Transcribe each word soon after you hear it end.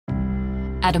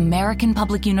At American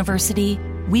Public University,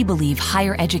 we believe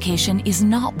higher education is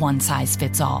not one size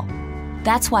fits all.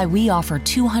 That's why we offer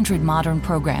 200 modern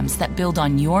programs that build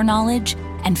on your knowledge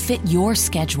and fit your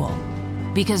schedule.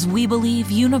 Because we believe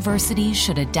universities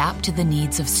should adapt to the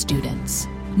needs of students,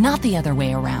 not the other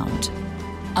way around.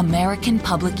 American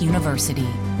Public University,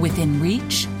 within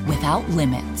reach, without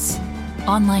limits.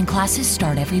 Online classes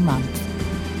start every month.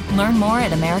 Learn more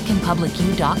at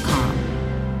americanpublicu.com.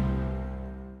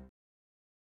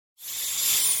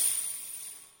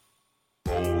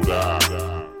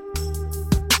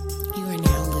 You are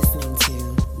now listening to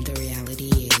The Reality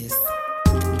Is.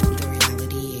 The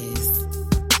Reality Is.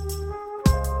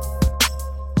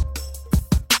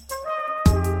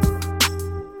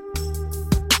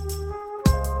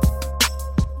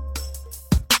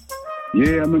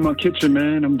 Yeah, I'm in my kitchen,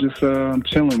 man. I'm just I'm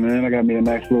chilling, man. I got me a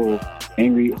nice little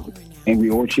angry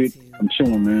orchard. I'm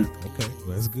chilling, man. Okay,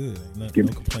 well, that's good. Ain't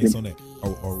no complaints on that.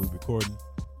 Are we recording?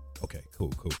 Okay,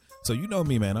 cool. So you know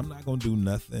me, man. I'm not gonna do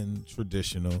nothing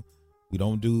traditional. We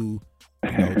don't do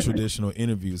traditional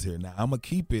interviews here. Now I'm gonna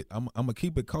keep it. I'm gonna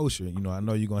keep it kosher. I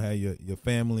know you're gonna have your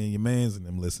family and your mans and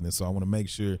them listening. So I want to make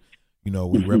sure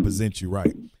we represent you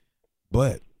right.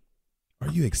 But are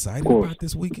you excited about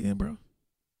this weekend, bro?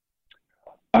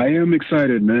 I am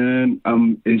excited, man.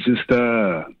 It's just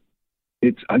I'm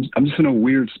just in a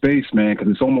weird space, man, because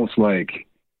it's almost like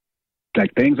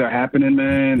things are happening,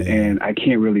 man, and I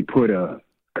can't really put a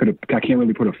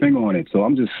finger on it. So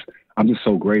I'm just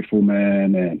so grateful,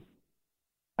 man, and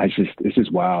it's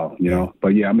just wild, you know. But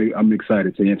yeah, I'm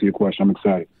excited to answer your question. I'm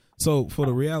excited. So for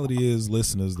The Reality Is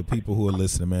listeners, the people who are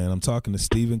listening, man, I'm talking to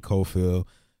Stephen Cofield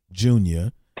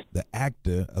Jr., the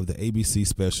actor of the ABC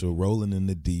special Rolling in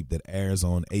the Deep that airs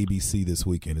on ABC this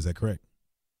weekend. Is that correct?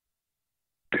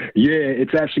 Yeah,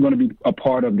 it's actually going to be a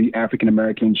part of the African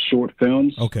American short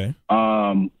films. Okay.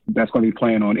 That's going to be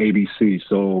playing on ABC.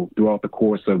 So throughout the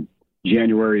course of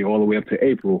January all the way up to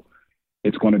April,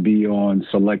 it's going to be on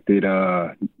selected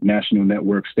national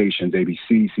network stations,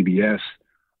 ABC, CBS.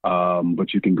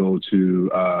 But you can go to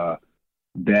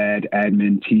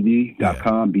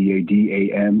badadmintv.com,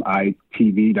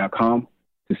 BADAMITV.com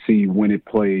to see when it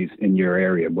plays in your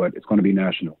area. But it's going to be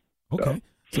national. Okay.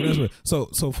 So that's right. So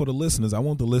for the listeners, I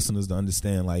want the listeners to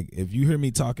understand, like, if you hear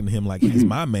me talking to him like he's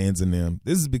my mans in them,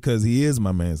 this is because he is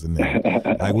my mans in them.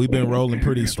 Like, we've been rolling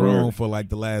pretty strong for like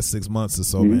the last 6 months or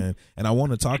so, man. And I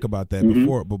want to talk about that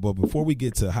before we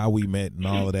get to how we met and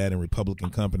all of that and Republican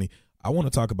Company, I want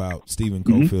to talk about Stephen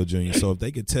Cofield Jr. So if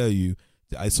they could tell you,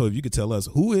 if you could tell us,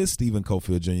 who is Stephen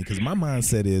Cofield Jr.? Because my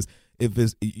mindset is, if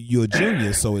you're a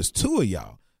junior, so it's two of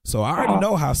y'all. So I already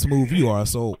know how smooth you are.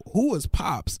 So who is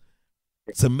Pops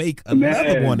to make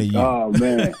another one of you? Oh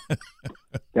man,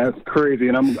 that's crazy,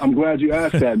 and I'm glad you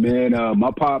asked that, man.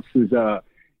 My pops is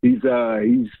he's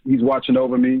watching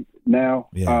over me now,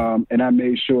 and I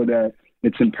made sure that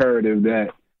it's imperative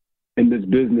that in this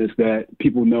business that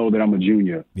people know that I'm a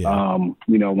junior.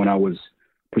 When I was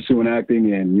pursuing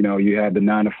acting, and you had the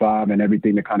 9 to 5 and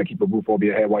everything to kind of keep a roof over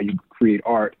your head while you create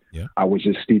art. I was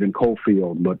just Stephen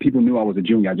Cofield, but people knew I was a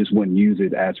junior. I just wouldn't use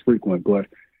it as frequent, but.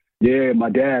 Yeah, my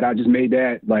dad, I just made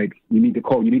that, like, you need to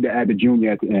add the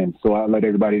junior at the end. So I let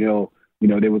everybody know,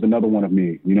 there was another one of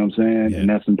me, you know what I'm saying? And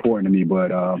that's important to me. But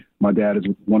my dad is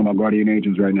one of my guardian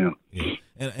angels right now. Yeah.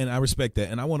 And I respect that.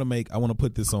 And I want to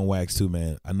put this on wax too,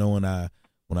 man. I know when I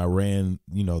ran,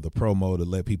 the promo to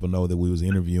let people know that we was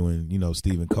interviewing,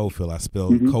 Stephen Cofield, I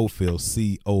spelled Cofield,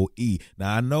 C-O-E.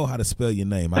 Now, I know how to spell your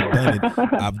name.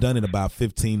 I've done it about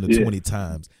 15 to 20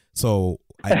 times. So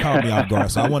it caught me off guard.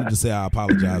 So I wanted to say I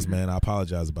apologize, man. I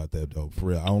apologize about that, though. For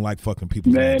real. I don't like fucking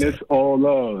people. Man, it's all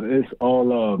love. It's all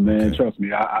love, man. Okay. Trust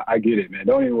me. I get it, man.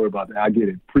 Don't even worry about that. I get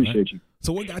it. Appreciate you.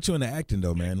 So what got you into acting,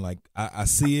 though, man? Like, I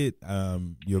see it.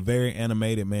 You're very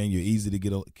animated, man. You're easy to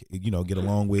get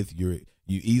along with. You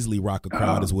easily rock a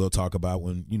crowd, as we'll talk about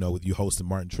when, with you hosting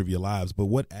Martin Trivia Lives. But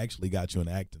what actually got you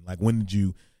into acting? Like, when did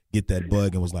you get that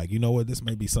bug and was like, you know what, this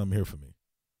may be something here for me?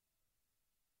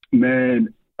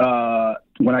 Man,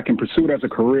 when I can pursue it as a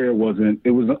career, it was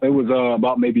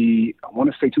about maybe, I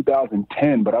want to say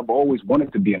 2010, but I've always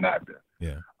wanted to be an actor.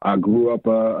 Yeah. I grew up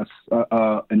an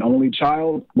only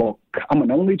child. Well, I'm an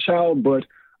only child, but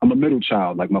I'm a middle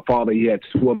child. Like, my father, he had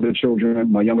 2 other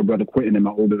children, my younger brother Quentin and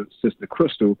my older sister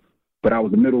Crystal, but I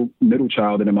was the middle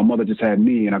child, and then my mother just had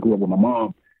me, and I grew up with my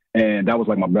mom, and that was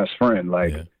like my best friend.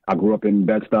 Like, I grew up in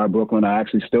Bed-Stuy, Brooklyn. I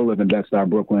actually still live in Bed-Stuy,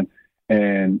 Brooklyn.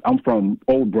 And I'm from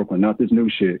old Brooklyn, not this new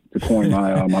shit, to coin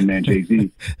my man Jay-Z.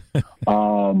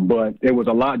 But it was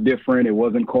a lot different. It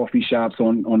wasn't coffee shops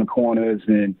on the corners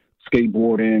and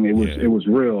skateboarding. It was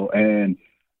real. And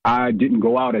I didn't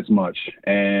go out as much.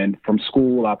 And from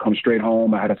school, I'll come straight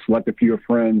home. I had a select few of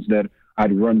friends that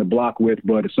I'd run the block with.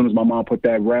 But as soon as my mom put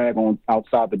that rag on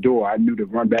outside the door, I knew to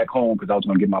run back home because I was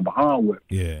going to get my behind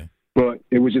whipped. Yeah. But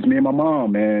it was just me and my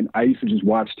mom, man. I used to just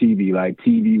watch TV. Like,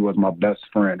 TV was my best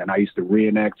friend. And I used to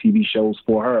reenact TV shows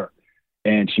for her.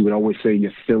 And she would always say,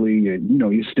 "You're silly, and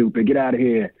you're stupid. Get out of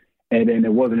here." And then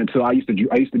it wasn't until I used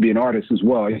to be an artist as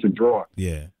well. I used to draw.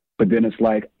 Yeah. But then it's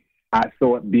like, I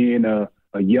thought being a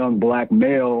young black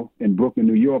male in Brooklyn,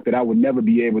 New York, that I would never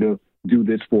be able to do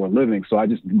this for a living. So I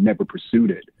just never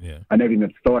pursued it. Yeah. I never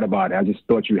even thought about it. I just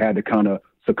thought you had to kind of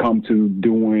succumb to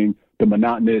doing the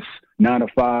monotonous 9 to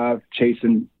 5,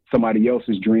 chasing somebody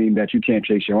else's dream that you can't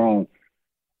chase your own.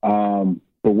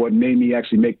 But what made me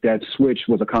actually make that switch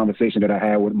was a conversation that I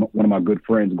had with one of my good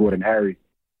friends, Gordon Harry.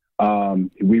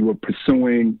 We were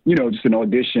pursuing, just an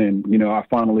audition. I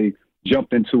finally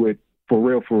jumped into it for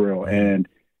real. And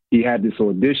he had this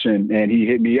audition, and he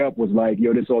hit me up, was like,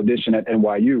 "Yo, this audition at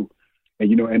NYU." And,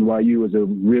 NYU is a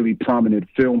really prominent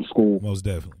film school. Most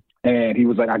definitely. And he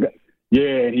was like, and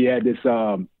he had this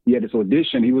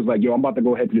audition. He was like, "Yo, I'm about to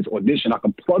go ahead to this audition. I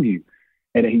can plug you."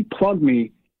 And then he plugged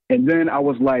me. And then I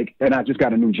was like, and I just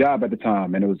got a new job at the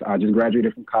time. And I just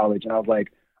graduated from college. And I was like,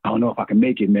 I don't know if I can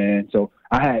make it, man. So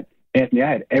I had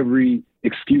every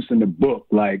excuse in the book,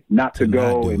 like not to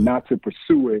go and not to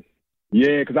pursue it.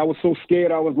 Yeah, because I was so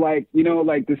scared. I was like,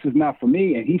 this is not for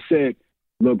me. And he said,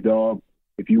 "Look, dog,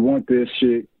 if you want this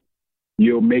shit,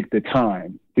 you'll make the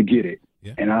time to get it."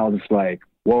 Yeah. And I was just like,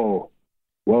 whoa.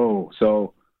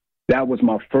 So that was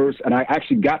my first, and I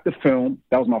actually got the film.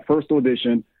 That was my first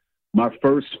audition, my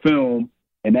first film,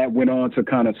 and that went on to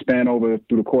kind of span over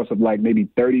through the course of like maybe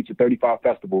 30 to 35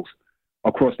 festivals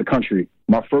across the country.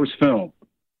 My first film.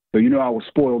 So, I was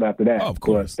spoiled after that. Oh, of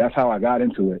course. But that's how I got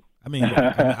into it. I mean,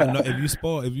 I know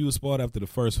if you were spoiled after the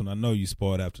first one, I know you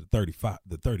spoiled after the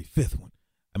 35th one.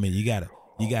 I mean, you gotta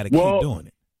keep doing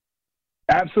it.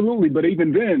 Absolutely. But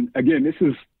even then, again, this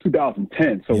is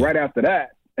 2010. So right after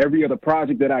that, every other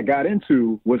project that I got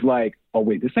into was like, "Oh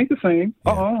wait, this ain't the same.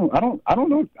 Yeah. I don't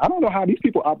know how these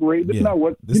people operate. This is not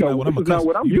what not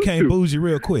what I'm you used can't to. bougie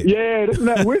real quick. Yeah, this is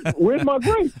not where's my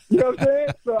grace? You know what I'm saying?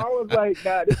 So I was like,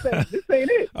 nah, this ain't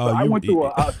it. So I went through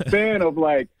a span of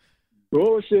like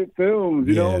bullshit films.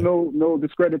 No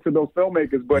discredit to those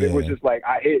filmmakers, but it was just like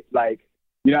I hit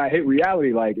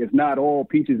reality. Like, it's not all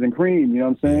peaches and cream. You know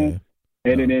what I'm saying? Yeah.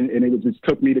 And it just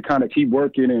took me to kind of keep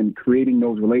working and creating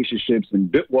those relationships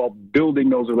and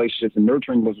building those relationships and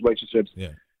nurturing those relationships. Yeah.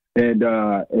 And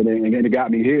it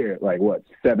got me here, like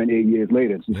 7-8 years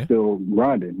later, it's still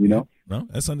grinding, No,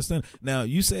 that's understandable. Now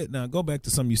go back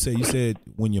to something you said. You said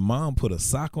when your mom put a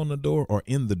sock on the door or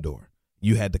in the door,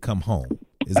 you had to come home.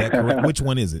 Is that correct? Which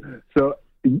one is it? So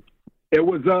it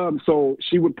was, so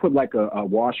she would put like a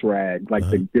wash rag, like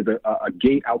there's a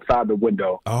gate outside the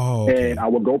window. Oh, okay. And I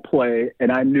would go play,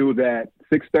 and I knew that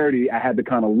 6:30 I had to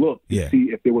kind of look to see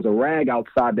if there was a rag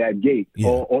outside that gate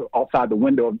or outside the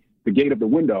window, the gate of the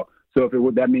window. So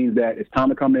that means that it's time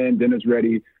to come in, dinner's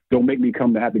ready. Don't make me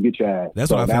come to have to get your ass.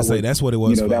 That's what I was going to say. That's what it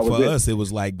was for us. It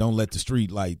was like, don't let the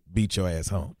street light beat your ass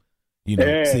home. See,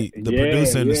 the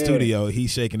producer in the studio,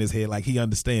 he's shaking his head like he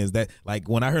understands that. Like,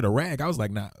 when I heard a rag, I was like,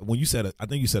 nah. When you said, I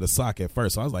think you said a sock at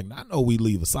first. So I was like, nah, I know we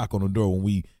leave a sock on the door when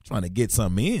we trying to get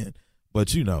something in.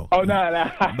 But Oh,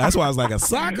 no. That's why I was like, a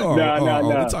sock or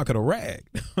we're talking a rag.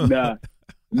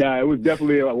 Nah, it was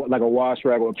definitely like a wash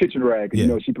rag or a kitchen rag.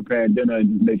 Yeah. She preparing dinner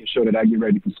and making sure that I get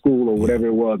ready for school or whatever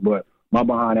it was. But my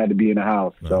behind had to be in the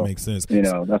house. No, so that makes sense.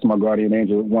 That's my guardian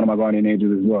angel, one of my guardian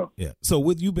angels as well. Yeah. So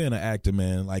with you being an actor,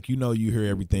 man, like, you hear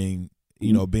everything,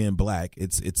 being black,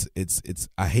 it's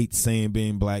I hate saying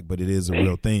being black, but it is a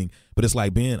real thing. But it's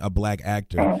like being a black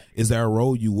actor. Is there a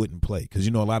role you wouldn't play? Because,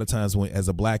 a lot of times as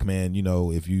a black man,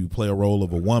 if you play a role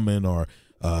of a woman or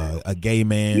a gay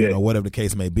man or whatever the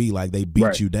case may be, like, they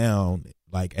beat you down,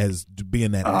 like, as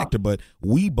being that actor. But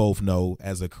we both know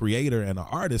as a creator and an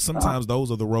artist, sometimes those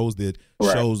are the roles that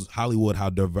shows Hollywood how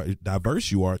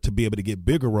diverse you are to be able to get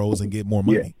bigger roles and get more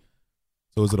money.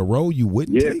 Yeah. So is it a role you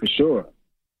wouldn't take? Yeah, for sure.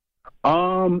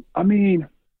 I mean,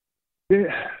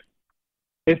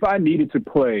 if I needed to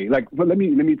play, like, but let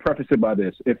me preface it by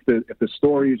this: if the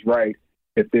story is right,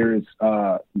 if there's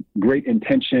great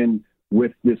intention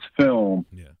with this film,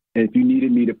 and if you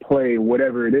needed me to play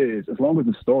whatever it is, as long as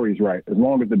the story is right, as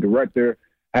long as the director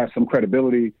has some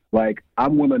credibility, like,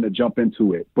 I'm willing to jump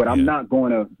into it. But I'm not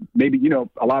going to, maybe,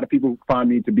 a lot of people find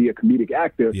me to be a comedic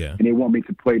actor and they want me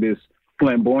to play this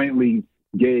flamboyantly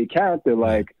gay character.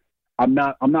 Like, I'm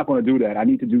not going to do that. I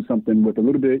need to do something with a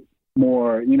little bit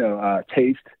more,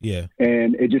 taste. Yeah.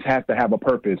 And it just has to have a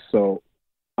purpose. So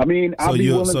I mean, I'll be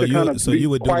willing to kind of you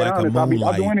would do like honest. a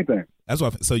Moonlight. I'll do anything. That's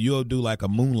what. So you'll do like a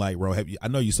Moonlight role. I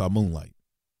know you saw Moonlight.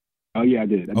 Oh yeah, I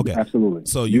did. Okay, absolutely.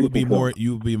 So you would be more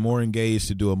engaged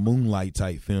to do a Moonlight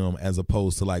type film as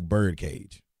opposed to like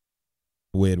Birdcage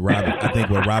with Robin. I think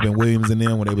with Robin Williams and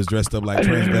them when they was dressed up like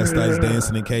transvestites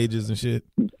dancing in cages and shit.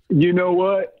 You know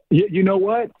what?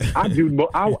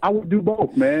 I would do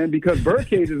both, man. Because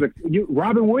Birdcage is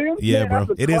Robin Williams. Yeah, man,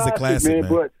 bro. It is a classic, man.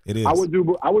 But it is. I would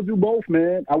do both,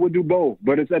 man. I would do both.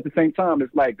 But it's at the same time,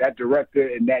 it's like that director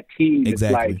and that team.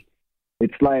 Exactly.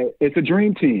 It's a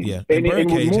dream team. Yeah. And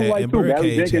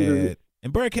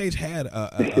Birdcage had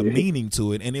a meaning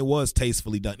to it, and it was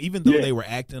tastefully done. Even though they were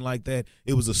acting like that,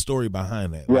 it was a story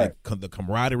behind that. Right. Like the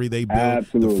camaraderie they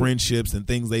built, the friendships and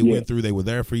things they went through, they were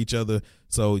there for each other.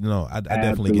 So, I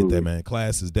definitely get that, man.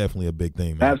 Class is definitely a big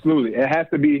thing, man. Absolutely. It has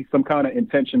to be some kind of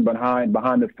intention behind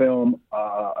the film,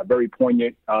 a very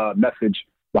poignant message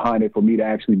behind it for me to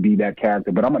actually be that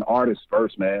character. But I'm an artist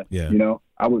first, man. Yeah.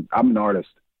 I'm an artist.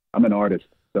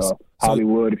 So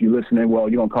Hollywood, if you're listening, well,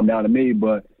 you don't come down to me,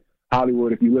 but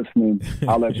Hollywood, if you're listening,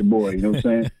 I'll let your boy. You know what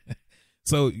I'm saying?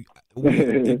 So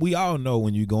we all know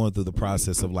when you're going through the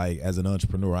process of like as an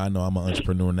entrepreneur. I know I'm an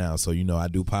entrepreneur now, so I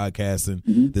do podcasting.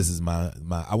 Mm-hmm. This is my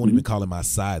I won't even call it my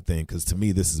side thing because to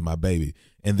me this is my baby.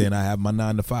 And then I have my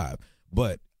 9 to 5.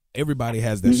 But everybody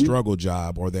has that struggle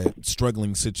job or that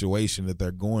struggling situation that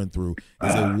they're going through.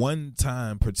 Is it one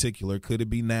time particular? Could it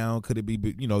be now? Could it be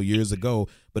years ago?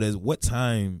 But what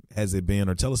time has it been?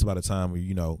 Or tell us about a time where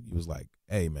you was like,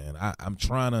 hey man, I'm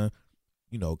trying to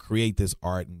create this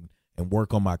art and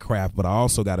work on my craft, but I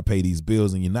also got to pay these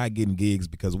bills, and you're not getting gigs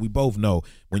because we both know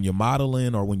when you're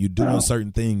modeling or when you're doing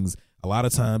certain things, a lot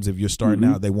of times if you're starting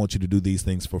out, they want you to do these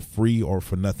things for free or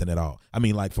for nothing at all. I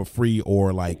mean, like for free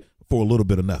or like for a little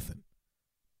bit of nothing.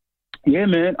 Yeah,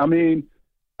 man. I mean,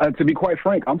 to be quite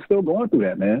frank, I'm still going through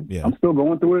that, man. Yeah. I'm still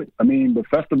going through it. I mean, the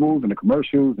festivals and the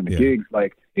commercials and the gigs,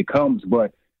 like it comes,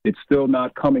 but it's still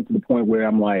not coming to the point where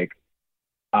I'm like,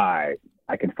 I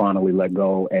can finally let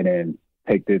go and then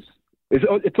take this.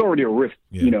 It's already a risk,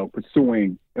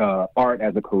 pursuing art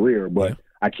as a career, but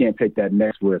I can't take that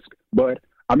next risk. But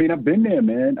I mean, I've been there,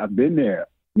 man. I've been there,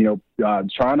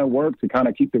 trying to work to kind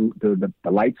of keep the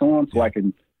lights on so I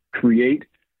can create.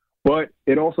 But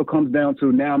it also comes down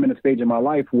to now I'm in a stage in my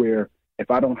life where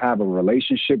if I don't have a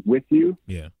relationship with you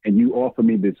and you offer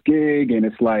me this gig and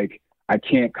it's like, I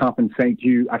can't compensate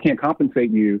you, I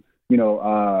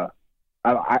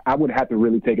would have to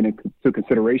really take it into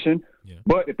consideration. Yeah.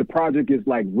 But if the project is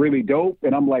like really dope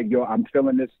and I'm like, I'm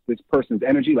feeling this person's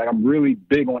energy, like I'm really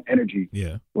big on energy.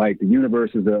 Yeah. Like the universe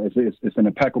is it's an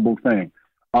impeccable thing.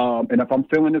 And if I'm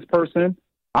feeling this person,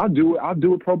 I'll do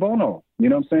it pro bono. You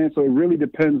know what I'm saying? So it really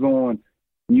depends on,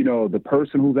 the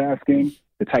person who's asking,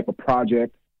 the type of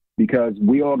project, because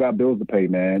we all got bills to pay,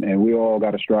 man. And we all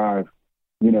got to strive,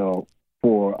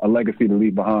 for a legacy to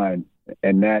leave behind.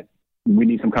 And that we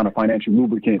need some kind of financial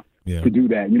lubricant to do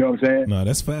that. You know what I'm saying? No,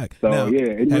 that's fact. So now,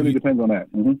 it really depends on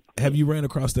that. Mm-hmm. Have you ran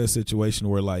across that situation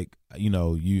where like,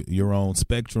 you're on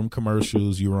Spectrum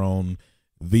commercials, you're on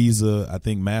Visa, I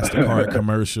think MasterCard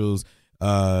commercials,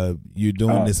 you're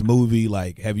doing this movie,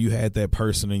 like have you had that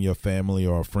person in your family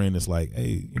or a friend that's like,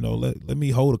 hey, let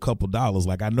me hold a couple dollars,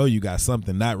 like I know you got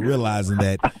something, not realizing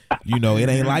that it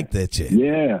ain't like that yet.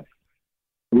 Yeah,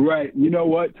 right. You know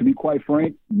what, to be quite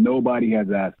frank, nobody has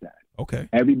asked that. Okay.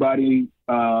 Everybody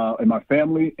in my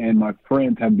family and my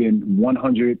friends have been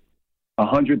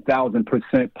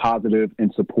 100,000% positive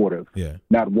and supportive. Yeah.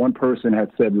 Not one person has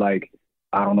said like,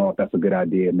 I don't know if that's a good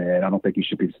idea, man. I don't think you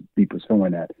should be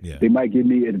pursuing that. Yeah. They might give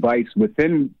me advice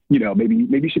within, maybe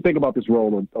you should think about this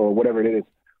role or whatever it is.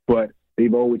 But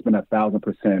they've always been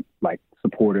 1,000% like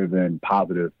supportive and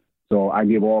positive. So I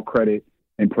give all credit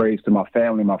and praise to my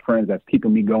family and my friends that's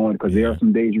keeping me going, because there are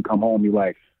some days you come home, you're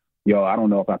like, yo, I don't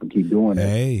know if I can keep doing it.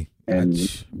 Hey, and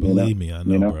believe me, I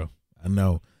know, bro. I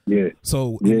know. Yeah.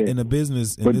 So in a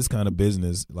business, in this kind of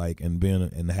business, like and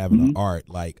having an art,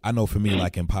 like I know for me,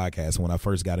 like in podcasts, when I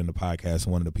first got into podcasts,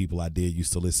 one of the people I did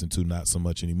used to listen to, not so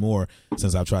much anymore,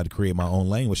 since I've tried to create my own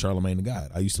lane, with Charlamagne the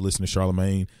God. I used to listen to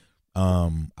Charlamagne.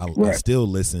 I still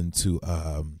listen to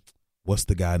what's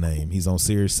the guy name? He's on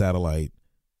Sirius Satellite,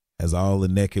 has all the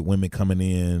naked women coming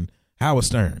in. Howard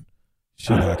Stern.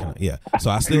 So I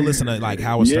still listen to like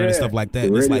Howard Stern and stuff like that.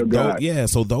 And it's like,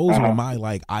 so those are my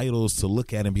like idols to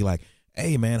look at and be like,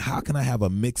 hey man, how can I have a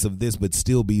mix of this but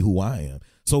still be who I am?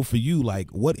 So for you,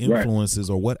 like what influences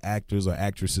or what actors or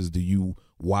actresses do you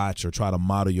watch or try to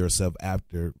model yourself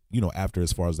after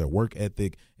as far as their work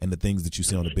ethic and the things that you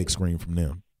see on the big screen from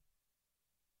them?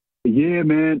 Yeah,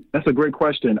 man, that's a great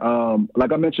question.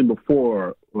 Like I mentioned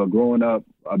before, growing up,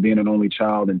 being an only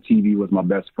child, and TV was my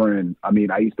best friend. I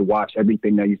mean, I used to watch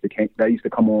everything that used to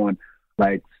come on,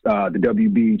 like the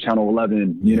WB Channel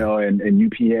 11, you know, and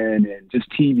UPN and just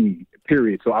TV.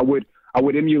 Period. So I would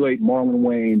emulate Marlon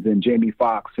Wayans and Jamie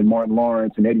Foxx and Martin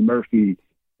Lawrence and Eddie Murphy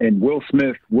and Will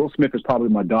Smith. Will Smith is probably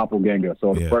my doppelganger.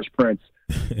 So the Fresh Prince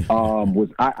was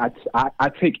I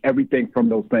take everything from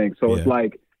those things. So it's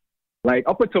like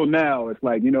up until now, it's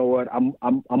like, you know what,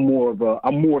 I'm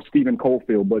more Stephen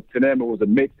Colfield, but to them it was a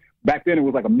mix. Back then it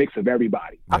was like a mix of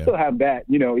everybody. Yeah. I still have that,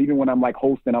 you know, even when I'm like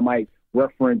hosting, I might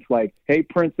reference like, "Hey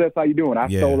princess, how you doing?" I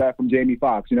stole that from Jamie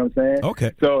Foxx, you know what I'm saying?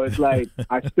 Okay. So it's like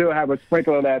I still have a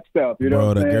sprinkle of that stuff, you know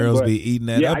what I'm saying? Bro, the girls be eating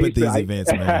that up at these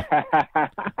events, man.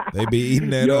 They be eating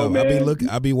that up.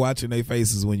 I be watching their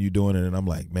faces when you're doing it, and I'm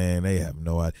like, man, they have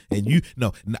no idea.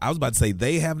 And I was about to say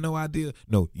they have no idea.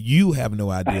 No, you have no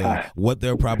idea what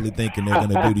they're probably thinking they're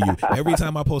gonna do to you. Every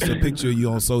time I post a picture of you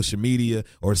on social media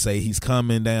or say he's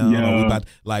coming down, or we about,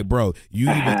 like, bro,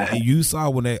 you saw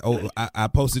when I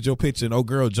posted your picture. And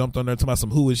girl jumped on there talking about some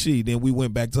who is she. Then we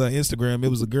went back to her Instagram. It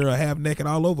was a girl half naked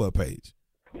all over her page.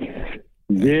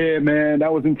 Yeah, man,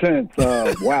 that was intense.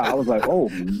 Wow, I was like, oh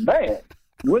man,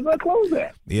 where's our clothes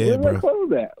at? Yeah, where's our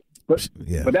clothes at?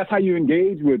 But that's how you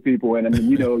engage with people. And I mean,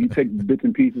 you know, you take bits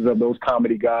and pieces of those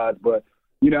comedy gods. But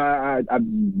you know, I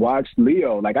watched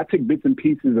Leo. Like I take bits and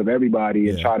pieces of everybody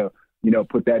and try to, you know,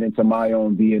 put that into my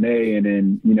own DNA, and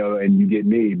then, you know, and you get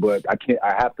me. But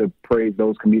I have to praise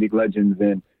those comedic legends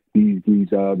and these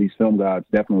film gods,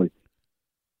 definitely.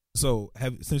 So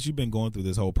since you've been going through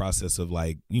this whole process of,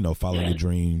 like, you know, following your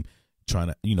dream, trying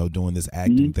to, you know, doing this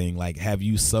acting thing, like, have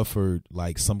you suffered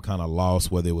like some kind of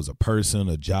loss, whether it was a person,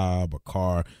 a job, a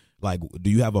car? Like, do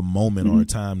you have a moment or a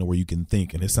time where you can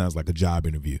think, and it sounds like a job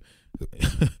interview,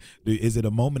 is it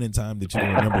a moment in time that you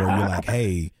can remember where you're like,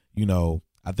 hey, you know,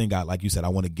 I think like you said, I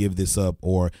want to give this up,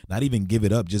 or not even give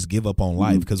it up, just give up on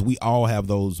life? Because we all have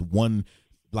those one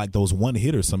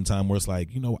hitters sometime where it's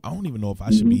like, you know, I don't even know if I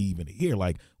should be even here.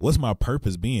 Like, what's my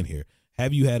purpose being here?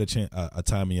 Have you had a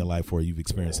time in your life where you've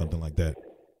experienced something like that?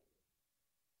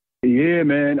 Yeah,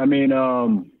 man. I mean,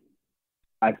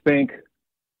 I think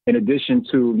in addition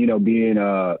to, you know, being,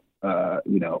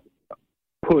 you know,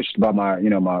 pushed by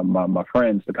my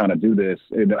friends to kind of do this,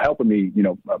 and helping me, you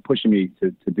know, pushing me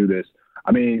to do this.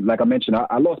 I mean, like I mentioned,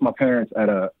 I lost my parents at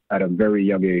a very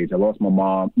young age. I lost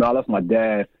my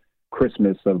dad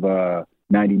Christmas of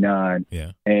 99,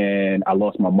 and I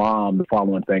lost my mom the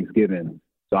following Thanksgiving.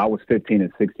 So I was 15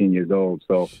 and 16 years old.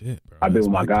 So I've been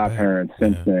with my godparents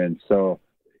since then. So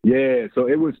so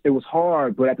it was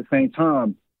hard, but at the same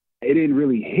time, it didn't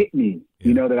really hit me,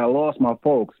 you know, that I lost my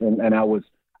folks, and I was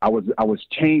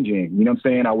changing. You know what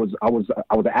I'm saying? I was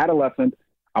an adolescent.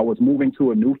 I was moving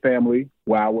to a new family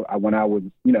where I was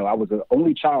an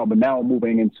only child, but now I'm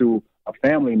moving into a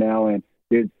family now, and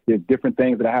there's different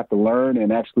things that I have to learn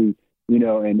and actually, you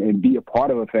know, and be a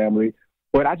part of a family.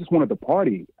 But I just wanted to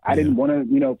party. I didn't want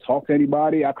to, you know, talk to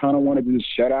anybody. I kind of wanted to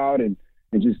just shut out and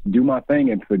just do my thing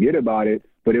and forget about it.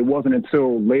 But it wasn't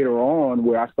until later on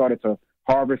where I started to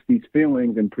harvest these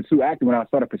feelings and pursue acting. When I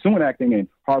started pursuing acting and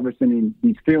harvesting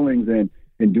these feelings and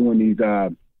doing these, I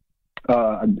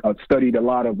studied a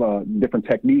lot of different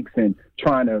techniques and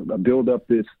trying to build up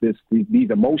these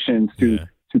emotions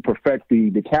to perfect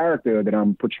the character that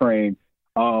I'm portraying.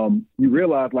 You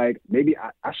realize, like, maybe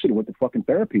I should have went to fucking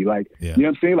therapy. Like, you know what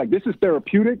I'm saying? Like, this is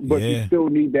therapeutic, but you still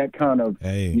need that kind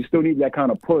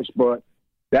of push. But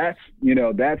that's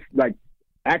like,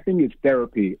 acting is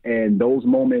therapy. And those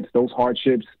moments, those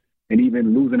hardships, and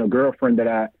even losing a girlfriend that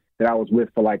I was with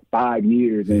for like 5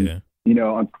 years, and you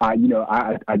know, I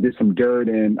did some dirt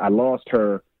and I lost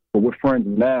her, but we're friends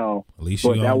now. At least you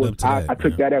owned up to that. I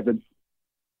took that as a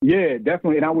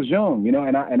definitely. And I was young, you know,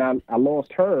 and I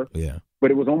lost her. Yeah. But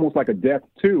it was almost like a death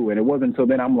too. And it wasn't until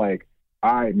then I'm like,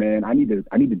 all right, man, I need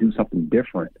to do something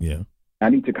different. Yeah. I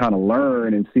need to kind of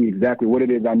learn and see exactly what it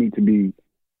is I need to be.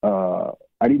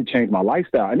 I need to change my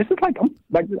lifestyle. And this is like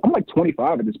I'm like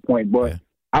 25 at this point, but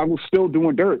I was still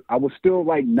doing dirt. I was still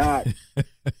like not.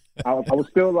 I was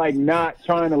still like not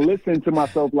trying to listen to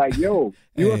myself. Like, yo,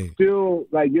 you're still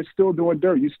doing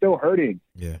dirt. You're still hurting.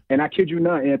 Yeah. And I kid you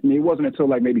not, Anthony, it wasn't until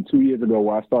like maybe 2 years ago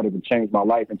where I started to change my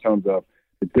life in terms of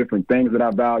the different things that I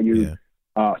value.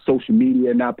 Yeah. Social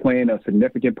media not playing a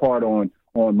significant part on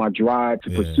my drive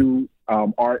to pursue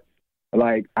art.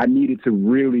 Like, I needed to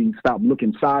really stop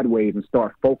looking sideways and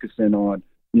start focusing on,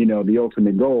 you know, the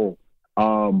ultimate goal.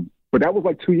 But that was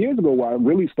like 2 years ago where I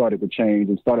really started to change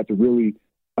and started to really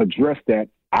address that.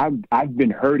 I've been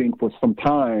hurting for some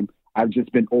time. I've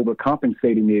just been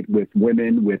overcompensating it with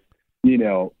women, with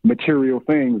material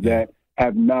things that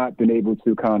have not been able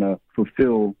to kind of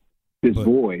fulfill this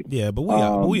void. Yeah, but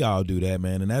we all do that,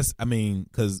 man. And that's,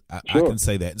 because I can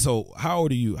say that. So how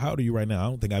old are you right now? I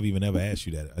don't think I've even ever asked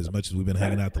you that as much as we've been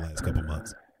hanging out the last couple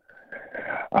months.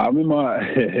 I'm in my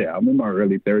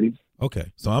early 30s.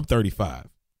 Okay, so I'm 35.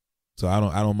 So I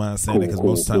don't mind saying that because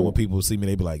most of the time when people see me,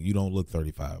 they be like, "You don't look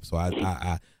 35." So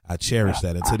I cherish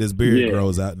that until this beard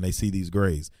grows out and they see these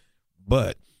grays.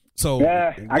 But so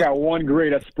I got one gray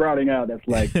that's sprouting out that's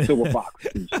like silver fox.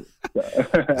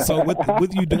 So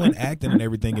with you doing acting and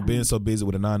everything and being so busy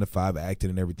with a 9-to-5 acting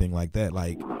and everything like that,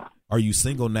 like, are you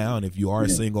single now? And if you are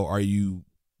single, are you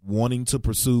wanting to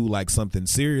pursue like something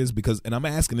serious? Because, and I'm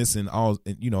asking this in all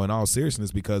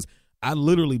seriousness, because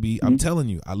I'm telling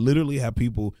you, I literally have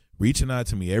people reaching out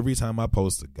to me every time I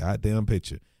post a goddamn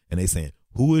picture and they saying,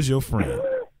 "Who is your friend?"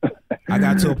 I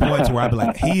got to a point where I be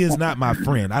like, "He is not my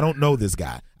friend. I don't know this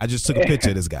guy. I just took a picture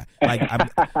of this guy."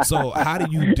 So how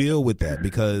do you deal with that?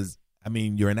 Because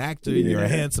you're an actor, you're a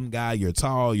handsome guy, you're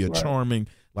tall, you're charming.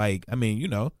 Like,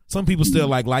 some people still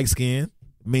like light skinned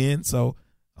men. So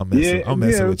I'm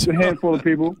messing with you. A handful of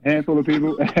people.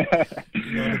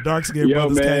 The dark skinned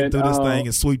brothers came through this thing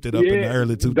and sweeped it up in the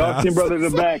early 2000s. Dark skinned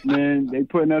brothers are back, man. They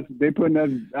putting us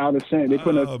out of shame. They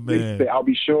putting us. They say, "I'll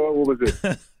be sure." What was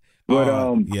it? But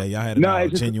y'all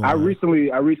had genuine. I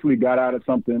recently got out of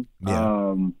something.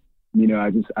 Yeah.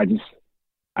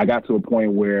 I got to a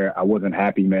point where I wasn't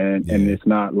happy, man. Yeah. And it's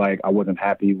not like I wasn't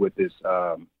happy with this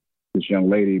young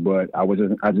lady, but I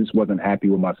just wasn't happy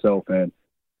with myself. And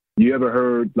you ever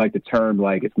heard like the term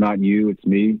like "it's not you, it's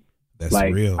me"? That's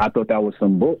like real. I thought that was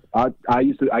some book. I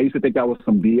used to think that was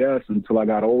some BS until I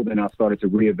got older and I started to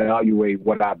reevaluate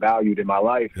what I valued in my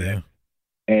life. Yeah.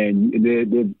 And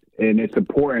it's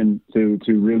important to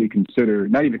really consider,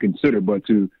 not even consider, but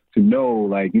to know,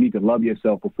 like, you need to love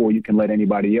yourself before you can let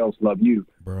anybody else love you,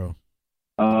 bro.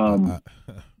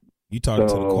 You talking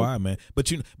to the choir, man.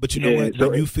 But you know what?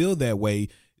 When you feel that way,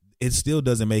 it still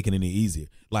doesn't make it any easier.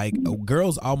 Like,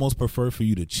 girls almost prefer for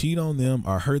you to cheat on them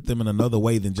or hurt them in another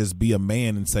way than just be a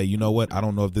man and say, "You know what? I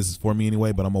don't know if this is for me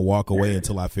anyway, but I'm gonna walk away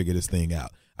until I figure this thing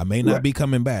out. I may not be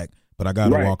coming back, but I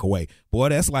gotta walk away." Boy,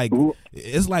 that's like,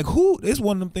 it's like, who? It's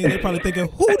one of them things they probably thinking,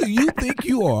 who do you think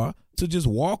you are to just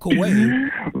walk away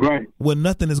when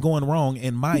nothing is going wrong,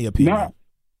 in my opinion?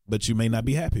 But you may not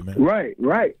be happy, man. Right.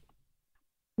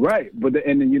 But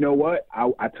and you know what?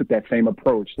 I took that same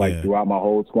approach throughout my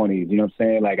whole 20s. You know what I'm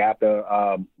saying? Like, after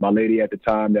my lady at the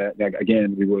time that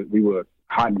again, we were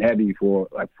hot and heavy for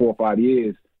like 4 or 5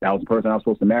 years. That was the person I was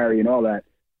supposed to marry and all that.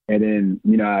 And then,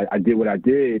 I did what I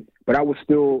did, but I was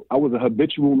a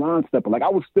habitual line stepper. Like, I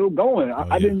was still going. I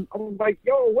was like,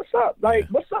 "Yo, what's up? Like,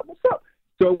 what's up?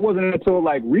 So it wasn't until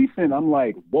like recent, I'm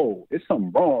like, "Whoa, it's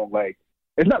something wrong." Like,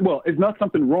 it's not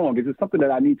something wrong. It's just something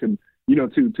that I need to,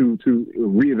 to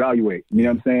reevaluate. You know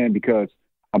what I'm saying? Because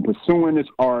I'm pursuing this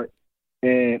art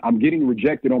and I'm getting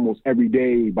rejected almost every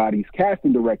day by these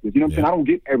casting directors. You know what I'm saying? I don't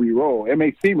get every role. It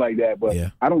may seem like that, but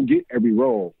I don't get every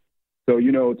role. So,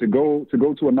 to go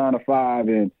to a 9-to-5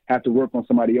 and have to work on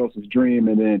somebody else's dream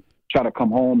and then try to come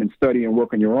home and study and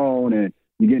work on your own, and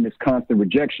you're getting this constant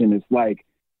rejection. It's like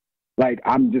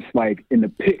I'm just like in the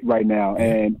pit right now.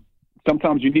 And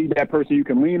sometimes you need that person you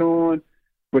can lean on,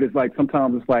 but it's like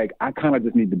sometimes it's like I kind of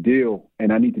just need to deal,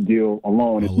 and I need to deal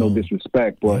alone. It's no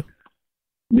disrespect, but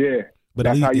but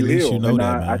that's how you heal. At least you know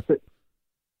that,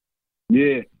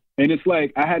 man. And it's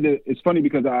like it's funny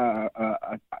because I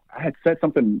had said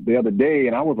something the other day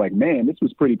and I was like, man, this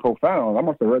was pretty profound. I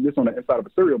must have read this on the inside of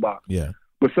a cereal box. Yeah.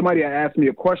 But somebody had asked me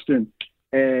a question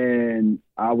and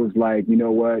I was like, you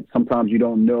know what? Sometimes you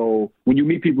don't know, when you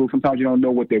meet people, sometimes you don't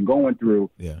know what they're going through.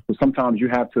 Yeah. So sometimes you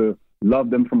have to love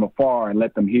them from afar and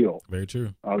let them heal. Very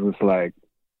true. I was just like,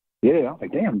 I was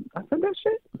like, damn, I said that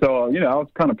shit. So, I was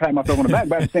kind of patting myself on the back,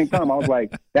 but at the same time, I was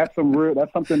like, that's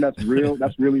something that's real.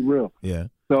 That's really real. Yeah.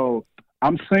 So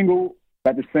I'm single.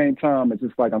 At the same time, it's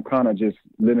just like I'm kind of just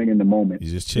living in the moment.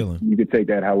 You're just chilling. You could take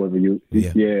that however you.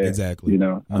 Yeah, exactly.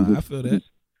 I feel that.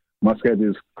 My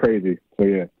schedule is crazy. So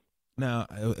yeah. Now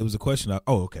it was a question.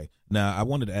 Okay. Now I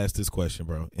wanted to ask this question,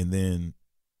 bro, and then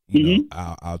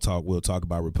we'll talk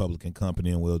about Republican Company,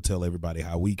 and we'll tell everybody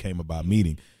how we came about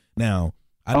meeting. Now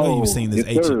I know you've seen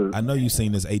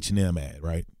this H&M ad,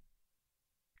 right?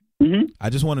 Mm-hmm. I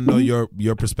just want to know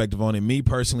your perspective on it. Me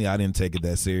personally, I didn't take it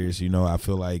that serious. I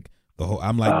feel like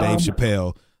I'm like Dave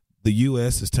Chappelle. The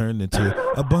U.S. has turned into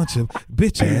a bunch of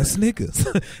bitch ass niggas.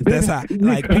 That's how,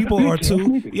 like, people are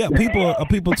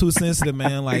too sensitive,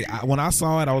 man. Like, when I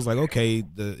saw it, I was like, okay,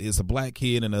 it's a black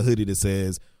kid in a hoodie that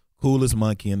says "coolest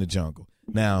monkey in the jungle."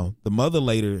 Now, the mother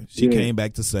later, she came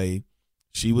back to say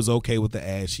She was okay with the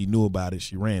ad. She knew about it.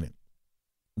 She ran it.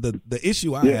 The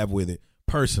issue I have with it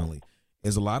personally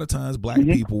is a lot of times black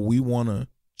people, we want to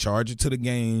charge it to the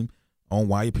game on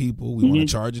white people. We want to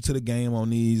charge it to the game on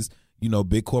these,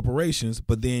 big corporations.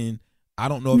 But then I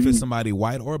don't know if it's somebody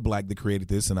white or black that created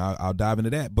this, and I'll dive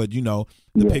into that. But,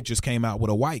 the pictures came out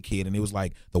with a white kid, and it was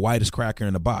like the whitest cracker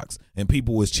in the box, and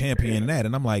people was championing that.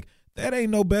 And I'm like, that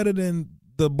ain't no better than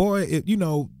the boy,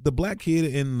 the black kid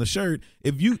in the shirt.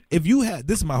 If you had,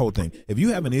 this is my whole thing. If you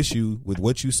have an issue with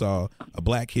what you saw a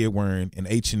black kid wearing an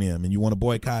H&M and you want to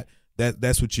boycott,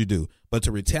 that's what you do. But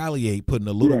to retaliate, putting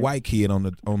a little white kid in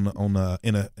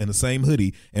the same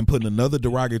hoodie and putting another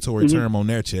derogatory term on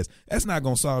their chest, that's not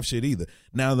gonna solve shit either.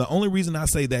 Now, the only reason I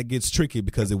say that gets tricky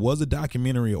because it was a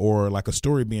documentary or like a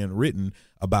story being written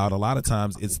about, a lot of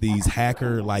times it's these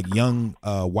hacker like young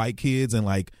white kids and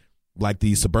like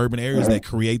these suburban areas that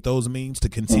create those memes to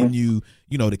continue,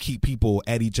 to keep people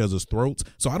at each other's throats.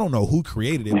 So I don't know who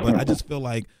created it, but I just feel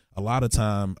like a lot of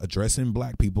time addressing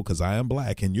black people, because I am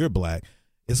black and you're black,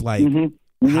 it's like,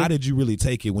 how did you really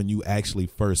take it when you actually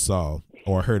first saw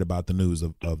or heard about the news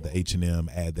of the H&M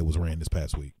ad that was ran this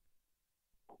past week?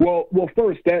 Well,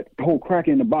 first, that whole crack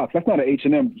in the box, that's not an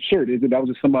H&M shirt, is it? That was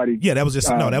just somebody. Yeah, that was just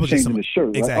some the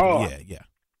shirt. Exactly. Right? Yeah.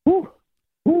 Whew.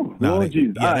 No, Lord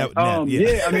Jesus. I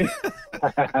mean,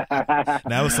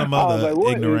 that was some other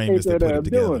ignoramus that put it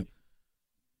together.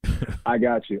 I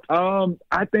got you.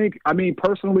 I think,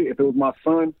 personally, if it was my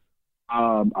son,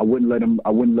 I wouldn't let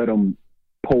him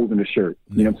pose in the shirt.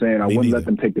 You know what I'm saying? I wouldn't let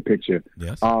them take the picture.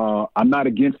 Yes. I'm not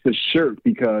against the shirt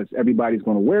because everybody's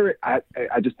going to wear it. I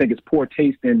just think it's poor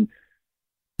taste in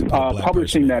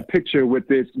publishing that picture with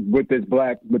this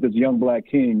young black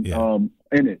king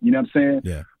in it. You know what I'm saying?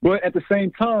 Yeah. But at the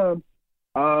same time,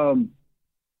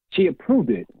 she approved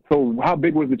it. So how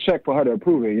big was the check for her to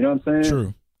approve it? You know what I'm saying?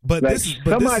 True. But like, this is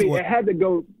it had to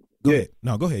go. Go ahead.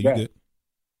 No, go ahead. You good?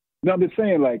 No, I'm just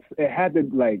saying, like, it had to,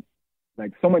 like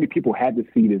so many people had to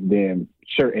see this damn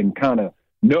shirt and kind of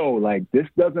know, like, this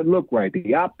doesn't look right.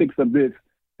 The optics of this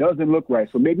doesn't look right.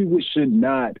 So maybe we should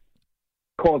not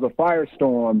cause a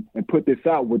firestorm and put this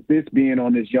out with this being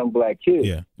on this young black kid.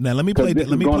 Yeah. Now let me play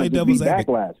devil's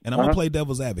advocate, and I'm gonna play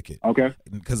devil's advocate. Okay.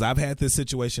 Because I've had this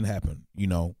situation happen.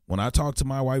 When I talk to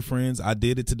my white friends, I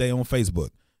did it today on Facebook.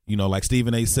 Like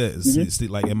Stephen A. says,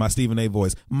 like in my Stephen A.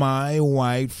 voice, my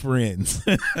white friends.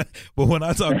 But when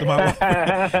I talk to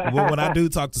when I do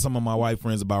talk to some of my white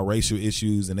friends about racial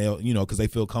issues, and they'll, because they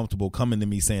feel comfortable coming to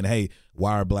me saying, hey,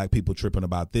 why are black people tripping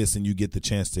about this? And you get the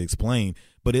chance to explain.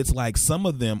 But it's like some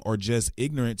of them are just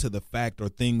ignorant to the fact or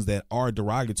things that are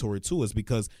derogatory to us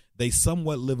because they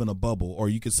somewhat live in a bubble, or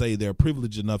you could say they're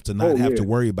privileged enough to not have to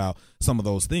worry about some of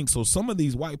those things. So some of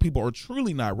these white people are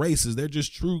truly not racist. They're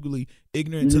just truly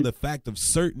ignorant to the fact of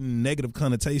certain negative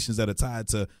connotations that are tied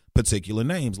to particular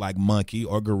names like monkey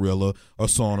or gorilla or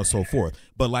so on and so forth.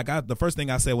 But the first thing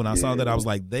I said when I saw that, I was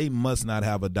like, they must not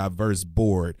have a diverse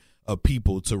board of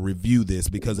people to review this,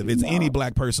 because if it's any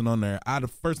black person on there, the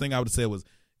first thing I would have said was,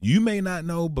 you may not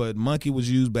know, but monkey was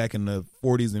used back in the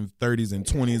 40s and 30s and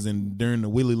 20s and during the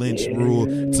Willie Lynch rule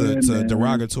to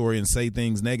derogatory and say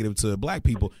things negative to black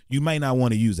people. You may not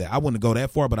want to use that. I wouldn't go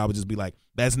that far, but I would just be like,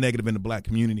 that's negative in the black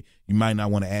community. You might not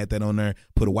want to add that on there.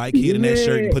 Put a white kid in that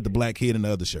shirt and put the black kid in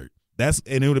the other shirt.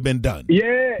 And it would have been done.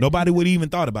 Yeah. Nobody would have even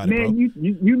thought about it, bro.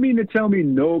 You mean to tell me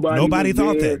nobody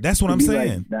thought that? That's what I'm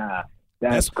saying. Like, nah,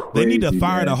 that's crazy. They need to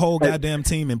fire the whole goddamn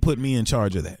team and put me in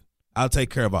charge of that. I'll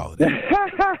take care of all of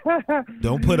that.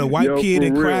 Don't put a white kid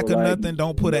in crack or nothing.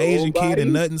 Don't put an Asian kid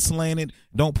in nothing slanted.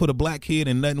 Don't put a black kid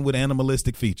in nothing with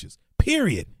animalistic features.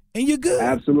 Period. And you're good.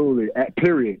 Absolutely.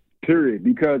 Period.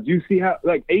 Because you see how,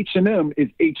 like, H&M is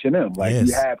H&M. Like,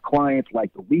 you have clients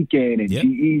like The Weeknd and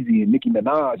G-Eazy and Nicki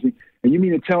Minaj. And you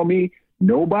mean to tell me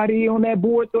nobody on that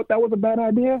board thought that was a bad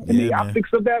idea? And the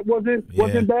optics of that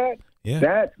wasn't bad?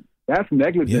 Yeah. That's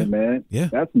negligent, man. Yeah.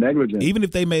 That's negligent. Even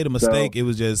if they made a mistake, it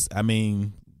was just,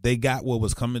 they got what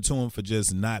was coming to them for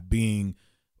just not being,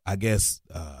 I guess,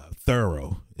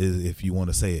 thorough, if you want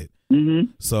to say it.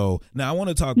 Mm-hmm. So now I want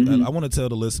to talk. I want to tell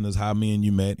the listeners how me and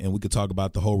you met, and we could talk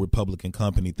about the whole Republican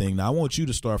company thing. Now I want you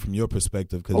to start from your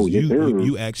perspective, because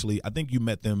you actually, I think you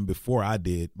met them before I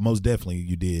did. Most definitely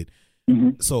you did.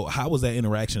 Mm-hmm. So how was that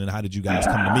interaction, and how did you guys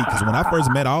come to meet? Because when I first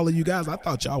met all of you guys, I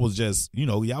thought y'all was just,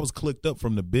 y'all was clicked up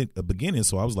from the beginning.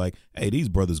 So I was like, hey, these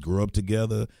brothers grew up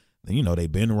together.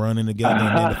 They've been running together,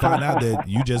 and then to find out that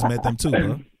you just met them too,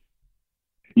 bro.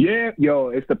 Yeah,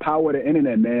 it's the power of the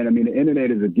internet, man. The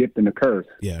internet is a gift and a curse.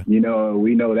 Yeah. We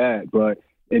know that. But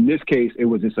in this case, it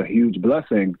was just a huge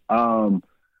blessing.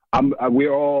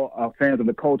 we're all fans of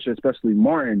the culture, especially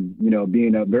Martin. You know,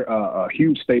 being a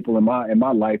huge staple in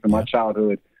my life and my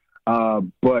childhood.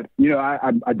 But you know,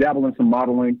 I dabble in some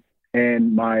modeling,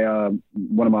 and my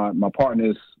one of my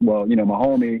partners, well, you know, my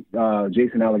homie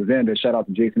Jason Alexander. Shout out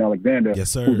to Jason Alexander, yes,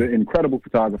 sir. Who's an incredible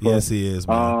photographer. Yes, he is,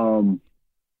 man.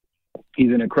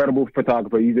 He's an incredible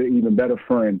photographer. He's an even better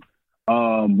friend.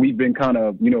 We've been kind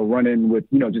of, you know, running with,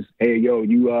 you know, just, hey, yo,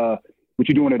 you, what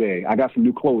you doing today? I got some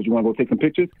new clothes. You want to go take some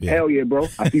pictures? Yeah. Hell yeah, bro.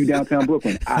 I see you downtown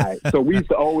Brooklyn. All right. So we used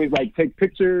to always like take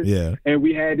pictures. Yeah. And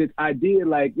we had this idea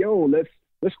like, yo, let's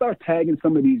start tagging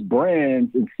some of these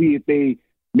brands and see if they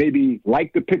maybe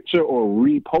like the picture or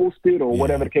repost it or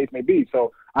whatever the case may be.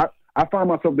 So I find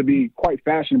myself to be quite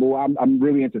fashionable. I'm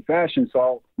really into fashion.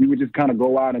 So we would just kind of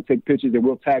go out and take pictures and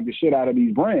we'll tag the shit out of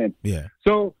these brands. Yeah.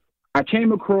 So I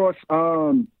came across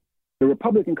the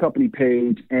Republican Company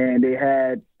page, and they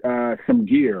had some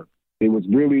gear. They was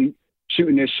really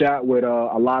shooting this shot with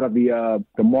a lot of the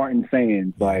Martin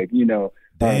sayings, like, you know,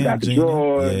 got the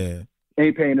drawers,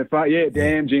 ain't paying the fire. Yeah,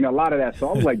 damn, Gina, a lot of that. So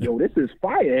I was like, yo, this is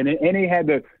fire. And they had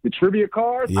the trivia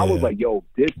cards. I was like, yo,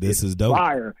 this is dope.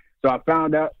 Fire. So I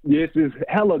found out this is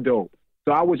hella dope.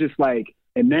 So I was just like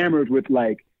enamored with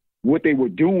like what they were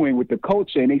doing with the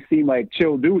culture, and they seemed like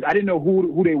chill dudes. I didn't know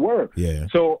who they were. Yeah.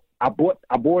 So I bought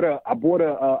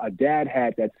a dad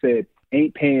hat that said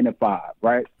 "Ain't paying the $5,"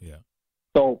 right? Yeah.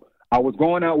 So I was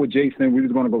going out with Jason. We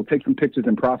was going to go take some pictures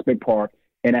in Prospect Park,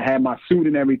 and I had my suit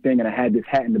and everything, and I had this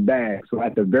hat in the bag. So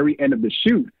at the very end of the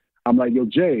shoot, I'm like, yo,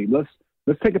 Jay, let's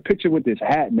take a picture with this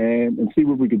hat, man, and see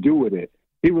what we could do with it.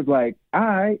 He was like, all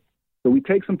right. So we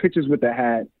take some pictures with the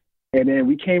hat, and then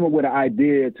we came up with an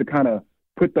idea to kind of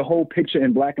put the whole picture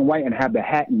in black and white and have the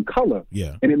hat in color.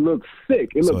 Yeah. And it looked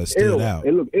sick. It looked ill.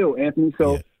 It looked ill, Anthony.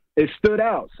 So it stood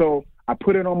out. So I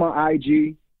put it on my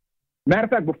IG. Matter of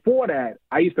fact, before that,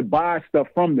 I used to buy stuff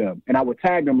from them, and I would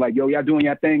tag them like, yo, y'all doing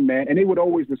your thing, man. And they would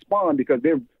always respond because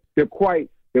they're quite,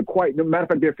 matter of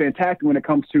fact, they're fantastic when it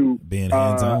comes to being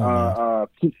hands-on.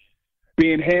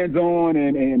 Being hands-on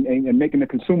and making the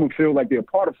consumer feel like they're a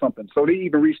part of something. So they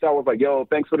even reached out, was like, yo,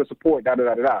 thanks for the support,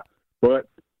 da-da-da-da-da. But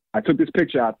I took this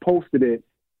picture, I posted it,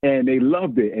 and they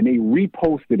loved it, and they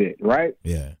reposted it, right?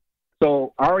 Yeah.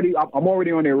 So I'm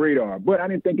already on their radar, but I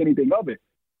didn't think anything of it.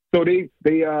 So they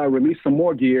released some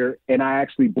more gear, and I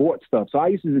actually bought stuff. So I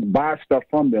used to just buy stuff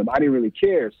from them. I didn't really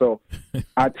care. So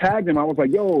I tagged him. I was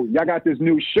like, yo, y'all got this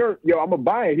new shirt. Yo, I'm going to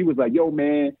buy it. He was like, yo,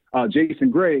 man, Jason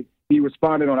Gray. He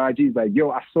responded on IG. He's like,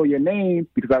 yo, I saw your name,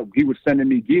 because he was sending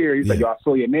me gear. He's like, yo, I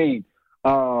saw your name.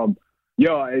 Yo,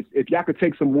 if y'all could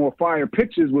take some more fire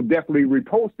pictures, we'll definitely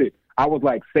repost it. I was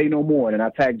like, say no more. And I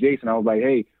tagged Jason. I was like,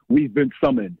 hey, we've been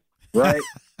summoned, right?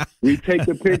 We take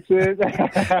the pictures.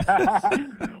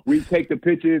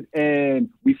 And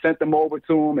we sent them over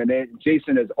to him. And then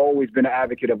Jason has always been an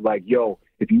advocate of like, yo,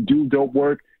 if you do dope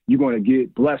work, you're going to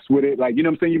get blessed with it. Like, you know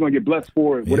what I'm saying? You're going to get blessed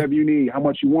for it, whatever you need, how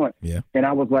much you want. Yeah. And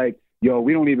I was like, yo,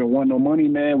 we don't even want no money,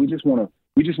 man. We just want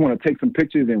to take some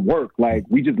pictures and work. Like,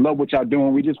 we just love what y'all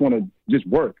doing. We just want to just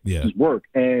work. Yeah. Just work.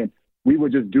 And we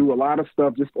would just do a lot of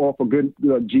stuff just off a good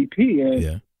GP.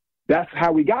 And that's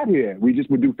how we got here. We just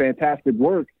would do fantastic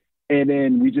work. And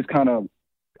then we just kind of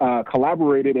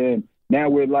collaborated. And now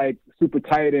we're like super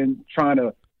tight and trying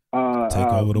to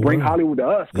bring world. Hollywood to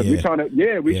us, because we're trying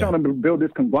to build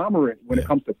this conglomerate when it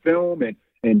comes to film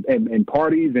and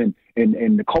parties and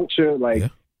the culture. Like,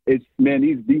 it's, man,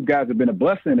 these guys have been a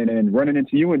blessing, and running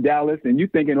into you in Dallas, and you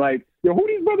thinking like, yo, who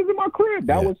these brothers in my crib?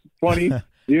 That was funny.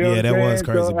 You know that was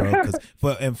crazy,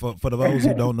 bro. For those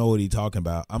who don't know what he's talking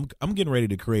about, I'm getting ready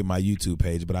to create my YouTube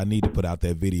page, but I need to put out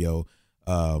that video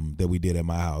that we did at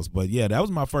my house. But yeah, that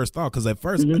was my first thought, because at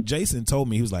first Jason told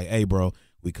me, he was like, hey, bro,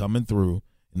 we coming through.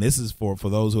 And this is for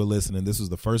those who are listening, this was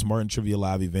the first Martin Trivia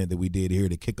Live event that we did here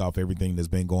to kick off everything that's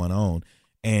been going on.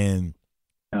 And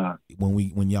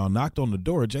when y'all knocked on the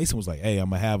door, Jason was like, hey, I'm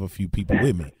going to have a few people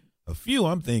with me. A few,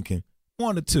 I'm thinking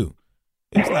 1 or 2.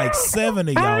 It was like 7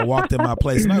 of y'all walked in my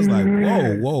place, and I was like,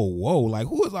 whoa. Like,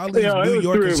 who is all these New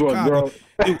York and Chicago?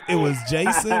 It was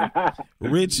Jason,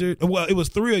 Richard. Well, it was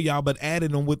 3 of y'all, but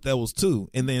added them with those 2.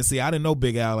 And then, see, I didn't know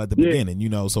Big Al at the beginning, you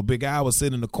know. So Big Al was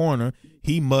sitting in the corner,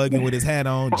 he mugging with his hat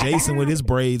on, Jason with his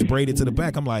braids braided to the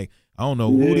back. I'm like, I don't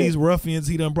know who these ruffians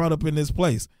he done brought up in this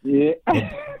place. Yeah.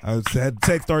 I had to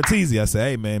text Arteezy. I said,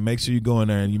 hey, man, make sure you go in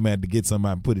there and you might have to get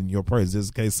somebody and put it in your purse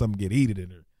just in case something get heated in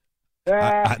there.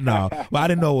 No, but I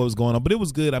didn't know what was going on, but it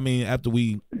was good. I mean, after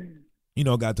we, you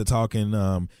know, got to talking,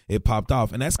 it popped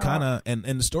off, and that's kind of and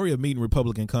the story of meeting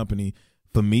Republican Company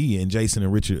for me and Jason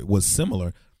and Richard was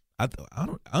similar. I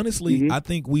don't honestly, I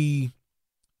think we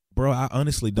Bro, I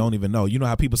honestly don't even know. You know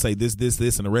how people say this,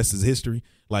 and the rest is history?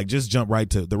 Like, just jump right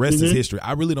to the rest is history.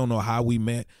 I really don't know how we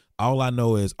met. All I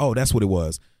know is, that's what it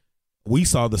was. We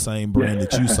saw the same brand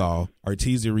that you saw.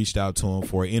 Artesia reached out to him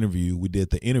for an interview. We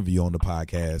did the interview on the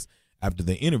podcast. After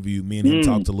the interview, me and him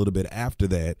talked a little bit after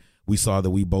that. We saw that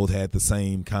we both had the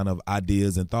same kind of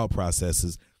ideas and thought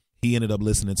processes. He ended up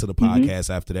listening to the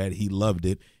podcast after that. He loved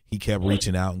it. He kept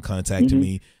reaching out and contacting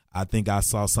me. I think I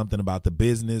saw something about the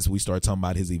business. We started talking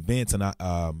about his events, and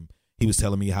he was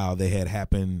telling me how they had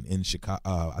happened in Chicago.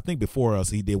 I think before us,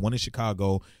 he did one in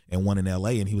Chicago and one in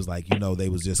L.A., and he was like, they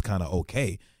was just kind of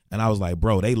okay. And I was like,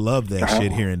 bro, they love that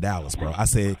shit here in Dallas, bro. I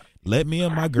said, let me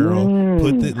and my girl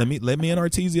let me and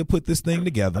Artesia put this thing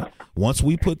together. Once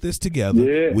we put this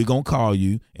together, we gonna call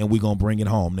you and we gonna bring it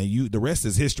home. Now the rest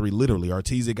is history, literally.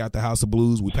 Artesia got the House of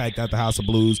Blues. We packed out the House of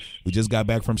Blues. We just got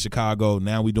back from Chicago.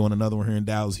 Now we doing another one here in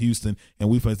Dallas, Houston, and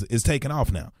it's taking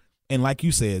off now. And like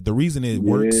you said, the reason it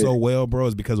works so well, bro,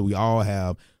 is because we all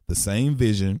have the same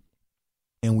vision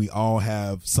and we all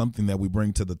have something that we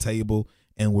bring to the table.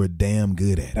 And we're damn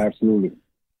good at it. Absolutely,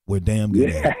 we're damn good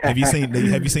at it. Have you seen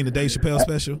the Dave Chappelle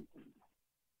special?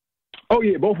 Oh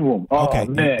yeah, both of them. Oh, okay,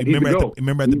 man,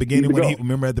 remember at the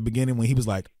beginning when he was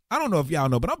like, I don't know if y'all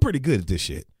know, but I'm pretty good at this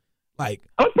shit. Like,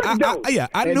 I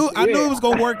knew it was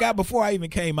gonna work out before I even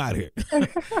came out here.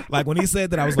 Like when he said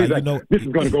that, I was like, this is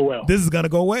gonna go well. This is gonna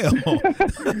go well.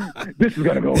 This is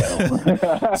gonna go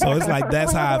well. So it's like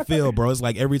that's how I feel, bro. It's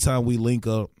like every time we link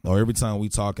up or every time we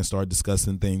talk and start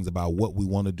discussing things about what we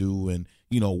want to do and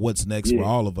what's next for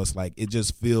all of us, like it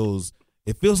feels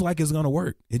like it's gonna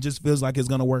work. It just feels like it's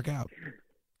gonna work out.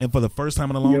 And for the first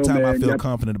time in a long time, man, I feel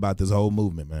confident about this whole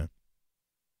movement, man.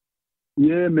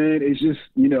 Yeah, man, it's just,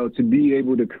 to be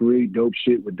able to create dope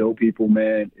shit with dope people,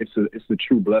 man, it's a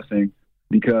true blessing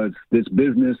because this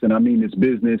business, and I mean this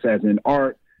business as in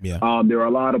art, there are a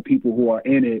lot of people who are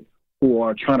in it who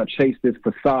are trying to chase this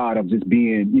facade of just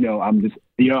being,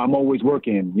 I'm always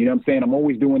working, you know what I'm saying? I'm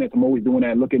always doing this, I'm always doing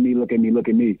that, look at me, look at me, look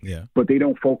at me. Yeah. But they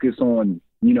don't focus on,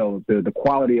 the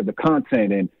quality of the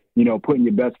content and, putting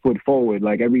your best foot forward.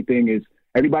 Like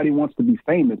everybody wants to be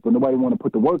famous, but nobody want to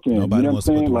put the work in. Nobody wants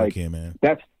to put the work in, man.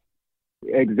 That's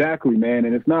exactly, man.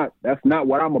 And that's not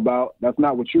what I'm about. That's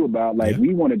not what you're about. Like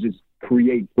we want to just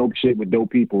create dope shit with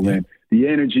dope people, and the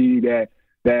energy that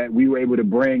we were able to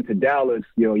bring to Dallas,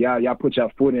 y'all put your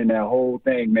foot in that whole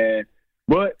thing, man.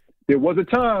 But there was a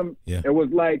time it was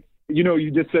like,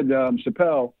 you just said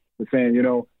Chappelle was saying,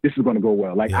 this is going to go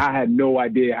well. Like I had no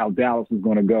idea how Dallas was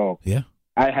going to go. Yeah.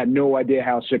 I had no idea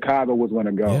how Chicago was going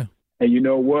to go. Yeah. And you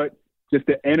know what? Just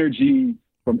the energy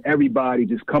from everybody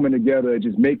just coming together,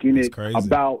 just making it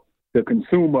about the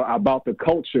consumer, about the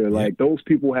culture. Like those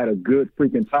people had a good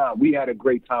freaking time. We had a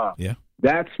great time. Yeah.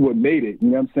 That's what made it. You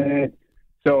know what I'm saying?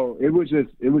 So it was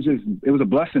a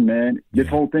blessing, man. This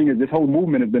whole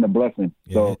movement has been a blessing.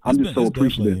 So I'm just so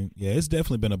appreciative. It's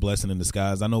definitely been a blessing in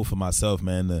disguise. I know for myself,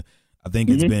 man, I think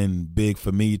it's been big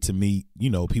for me to meet,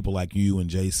 people like you and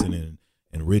Jason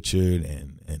and Richard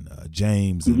and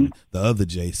James and the other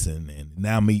Jason and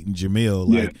now meeting Jamil.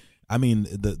 Like, I mean,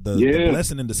 the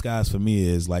blessing in disguise for me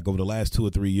is like over the last 2 or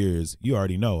 3 years, you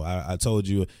already know. I told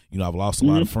you, I've lost a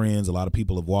lot of friends. A lot of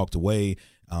people have walked away.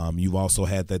 You've also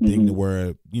had that thing to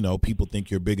where, people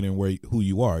think you're bigger than who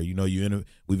you are.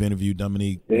 We've interviewed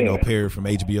Dominique, Perry from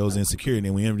HBO's Insecure, and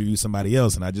then we interviewed somebody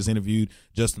else, and I just interviewed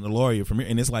Justin the Lawyer from here.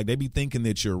 And it's like they be thinking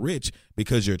that you're rich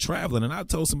because you're traveling. And I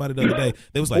told somebody the other day,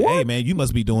 they was like, hey, man, you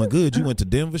must be doing good. You went to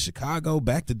Denver, Chicago,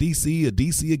 back to D.C., or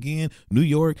D.C. again, New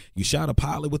York. You shot a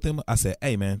pilot with them. I said,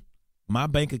 hey, man, my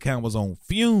bank account was on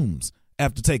fumes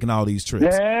after taking all these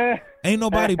trips. Ain't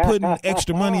nobody putting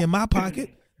extra money in my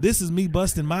pocket. This is me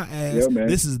busting my ass.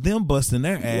 This is them busting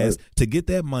their ass to get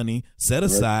that money set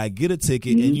aside, get a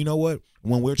ticket. And you know what?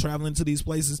 When we're traveling to these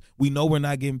places, we know we're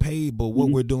not getting paid, but what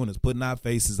we're doing is putting our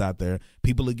faces out there.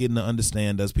 People are getting to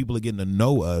understand us. People are getting to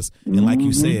know us. And like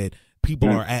you said, people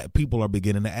are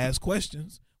beginning to ask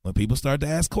questions. When people start to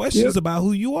ask questions about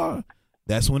who you are,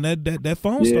 that's when that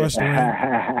phone starts to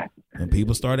ring. And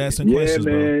people start asking questions,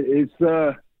 man,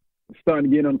 bro. It's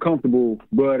starting to get uncomfortable,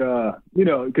 but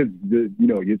because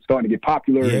you're starting to get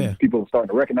popular and people are starting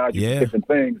to recognize you for different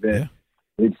things, and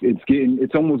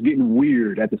it's almost getting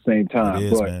weird at the same time.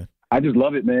 It is, but man. I just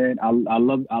love it, man. I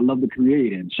love the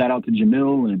create, and shout out to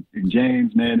Jamil and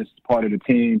James, man. It's part of the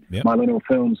team, My Little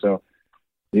Film. So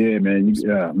yeah, man,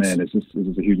 it's just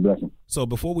a huge blessing. So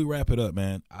before we wrap it up,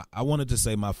 man, I wanted to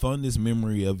say my fondest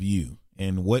memory of you.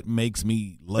 And what makes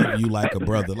me love you like a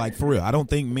brother, like for real. I don't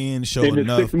think men show in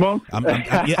enough. 6 months?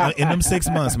 In them 6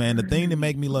 months, man. The thing that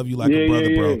make me love you like a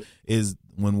brother, bro, is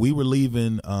when we were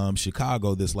leaving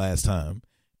Chicago this last time,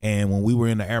 And when we were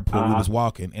in the airport, we was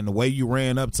walking, and the way you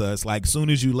ran up to us, like, soon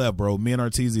as you left, bro, me and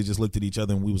Artesia just looked at each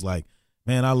other, and we was like,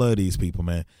 man, I love these people,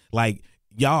 man. Like,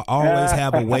 y'all always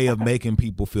have a way of making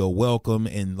people feel welcome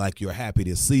and like you're happy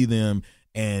to see them.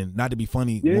 And not to be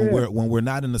funny, when we're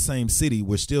not in the same city,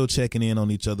 we're still checking in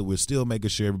on each other. We're still making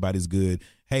sure everybody's good.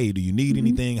 Hey, do you need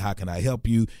anything? How can I help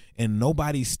you? And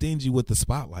nobody's stingy with the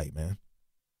spotlight, man.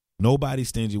 Nobody's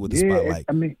stingy with the spotlight.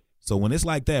 I mean, so when it's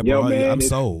like that, bro, man, I'm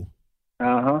sold.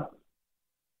 No,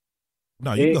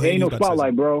 you ain't no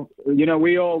spotlight, bro. You know,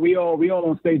 we all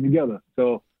on stage together.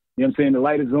 So, you know what I'm saying? The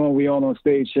light is on. We all on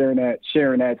stage sharing that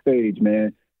stage,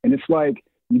 man. And it's like,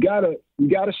 you gotta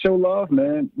show love,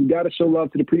 man. You gotta show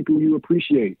love to the people you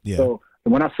appreciate. Yeah. So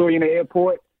when I saw you in the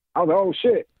airport, I was like, oh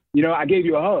shit. You know, I gave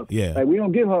you a hug. Yeah. Like, we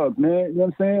don't give hugs, man. You know what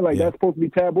I'm saying? Like, that's supposed to be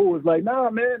taboo. It's like, nah,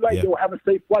 man. Like, yo, have a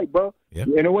safe flight, bro. Yeah.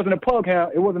 And it wasn't a pound hug.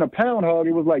 It wasn't a pound hug.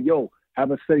 It was like, yo,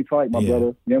 have a safe flight, my brother. You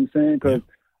know what I'm saying? Because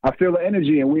I feel the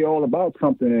energy, and we all about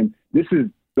something. And this is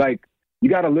like, you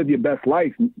got to live your best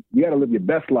life. You got to live your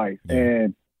best life. Yeah.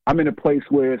 And I'm in a place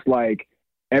where it's like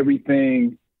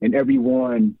everything and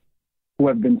everyone who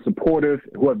have been supportive,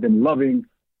 who have been loving,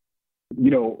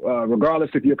 you know, regardless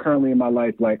if you're currently in my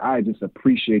life, like, I just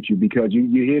appreciate you because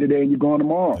you're here today and you're going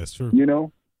tomorrow. That's true. You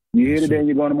know, you're here today and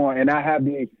you're going tomorrow. And I have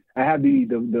the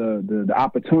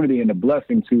opportunity and the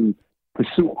blessing to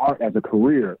pursue art as a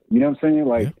career. You know what I'm saying?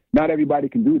 Like, not everybody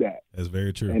can do that. That's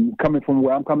very true. And coming from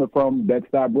where I'm coming from,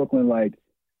 Bed-Stuy, Brooklyn, like,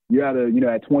 you either, you know,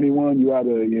 at 21, you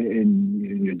either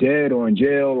you're dead or in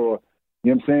jail, or,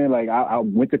 you know what I'm saying? Like, I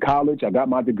went to college, I got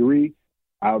my degree,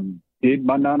 I did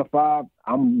my 9 to 5.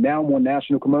 I'm now on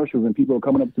national commercials, and people are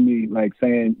coming up to me like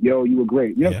saying, "Yo, you were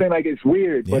great." You know what I'm saying? Like, it's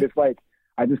weird, but it's like,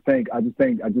 I just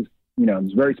you know,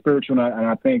 it's very spiritual, and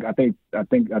I thank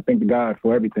the God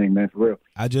for everything, man, for real.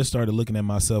 I just started looking at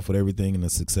myself with everything and the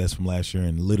success from last year,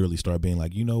 and literally start being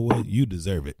like, you know what, you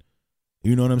deserve it.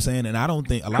 You know what I'm saying? And I don't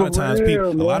think a lot of times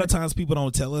people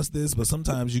don't tell us this, but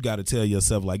sometimes you got to tell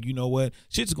yourself, like, you know what,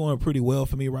 shit's going pretty well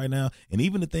for me right now, and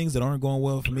even the things that aren't going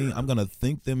well for me, I'm gonna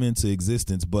think them into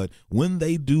existence. But when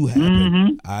they do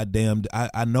happen,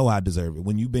 I know I deserve it.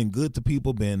 When you've been good to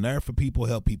people, been there for people,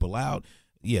 help people out,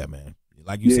 yeah, man.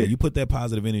 Like you said, you put that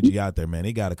positive energy out there, man.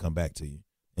 It got to come back to you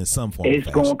in some form. It's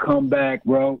gonna come back,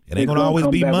 bro. It ain't gonna always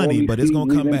be money, but it's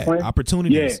gonna come back.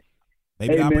 Opportunities,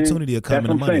 maybe the opportunity will come and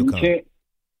the money will come.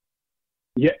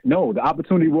 The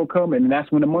opportunity will come, and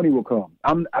that's when the money will come.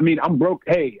 I'm broke.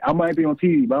 Hey, I might be on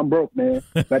TV, but I'm broke, man.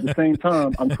 But at the same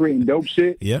time, I'm creating dope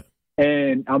shit. Yeah.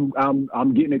 And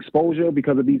I'm getting exposure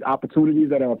because of these opportunities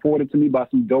that are afforded to me by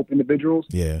some dope individuals.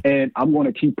 Yeah. And I'm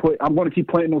gonna keep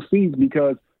planting those seeds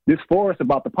because this forest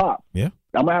about to pop. Yeah.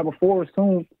 I'm gonna have a forest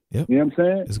soon. Yep. You know what I'm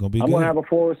saying? It's gonna be. I'm gonna have a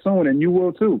forest soon, and you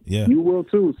will too. Yeah. You will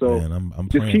too. So man, I'm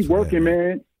just keep working,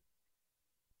 man.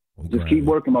 Just keep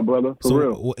working, my brother, for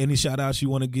real. Any shout-outs you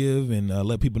want to give and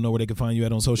let people know where they can find you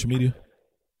at on social media?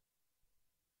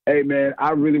 Hey, man,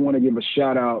 I really want to give a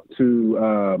shout-out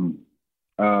to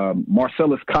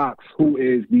Marcellus Cox, who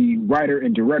is the writer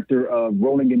and director of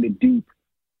Rolling in the Deep,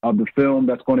 of the film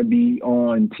that's going to be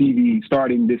on TV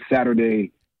starting this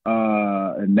Saturday,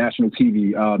 national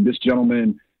TV. This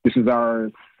gentleman, this is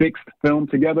our 6th film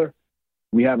together.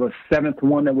 We have a 7th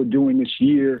one that we're doing this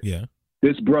year. Yeah.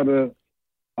 This brother...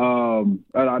 I know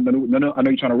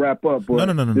you're trying to wrap up, but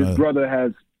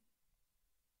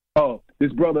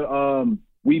this brother,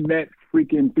 we met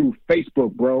freaking through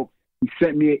Facebook, bro. He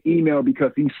sent me an email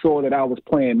because he saw that I was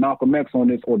playing Malcolm X on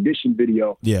this audition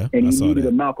video. Yeah, and he needed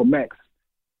a Malcolm X.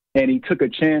 And he took a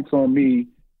chance on me,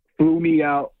 flew me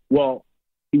out. Well,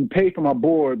 he paid for my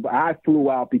board, but I flew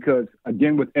out because,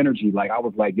 again, with energy. Like, I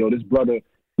was like, yo, this brother,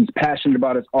 he's passionate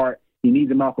about his art. He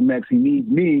needs a Malcolm X. He needs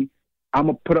me. I'm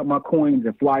going to put up my coins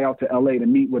and fly out to L.A. to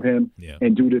meet with him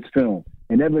and do this film.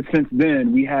 And ever since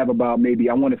then, we have about maybe,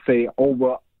 I want to say,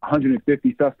 over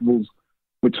 150 festivals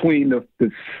between the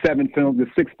 6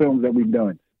 films that we've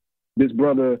done. This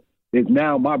brother is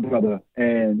now my brother,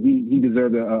 and he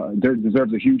deserves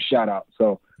a huge shout-out.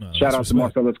 So shout out to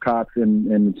Marcellus Cox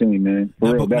and the team, man.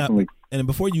 For real, definitely. And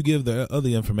before you give the other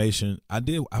information, I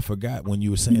forgot when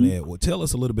you were saying that. Well, tell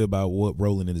us a little bit about what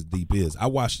Rolling in the Deep is. I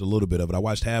watched a little bit of it. I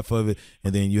watched half of it,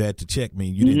 and then you had to check me.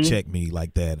 You didn't check me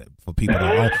like that for people.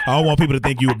 I don't want people to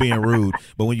think you were being rude.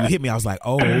 But when you hit me, I was like,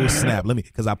 oh, snap.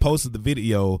 Because I posted the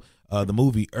video, the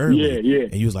movie early,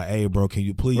 and you was like, hey, bro, can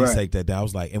you please take that down? I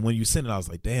was like, and when you sent it, I was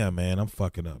like, damn, man, I'm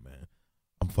fucking up, man.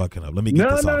 I'm fucking up. Let me get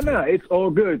this off here. It's all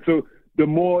good. So the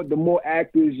more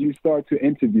actors you start to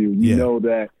interview, you know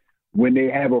that when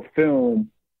they have a film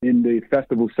in the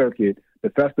festival circuit, the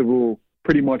festival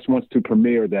pretty much wants to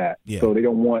premiere that. Yeah. So they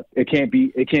don't want it can't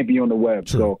be on the web.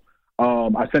 True. So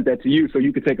I sent that to you so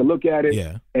you could take a look at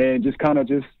it and just kind of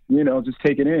just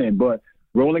take it in. But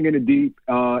Rolling in the Deep,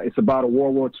 it's about a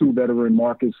World War II veteran,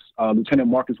 Lieutenant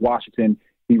Marcus Washington.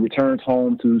 He returns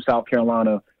home to South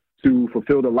Carolina to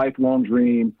fulfill the lifelong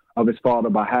dream of his father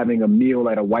by having a meal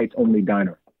at a whites-only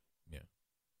diner. Yeah.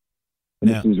 And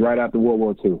this was right after World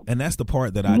War II. And that's the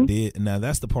part that I did. Now,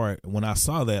 that's the part, when I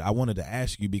saw that, I wanted to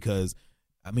ask you because,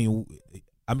 I mean,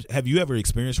 have you ever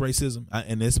experienced racism?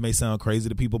 And this may sound crazy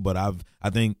to people, but I've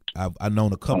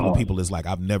known a couple of people that's like,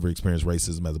 I've never experienced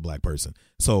racism as a black person.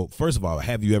 So, first of all,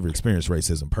 have you ever experienced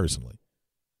racism personally?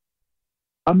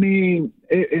 I mean,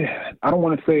 I don't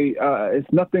want to say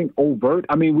it's nothing overt.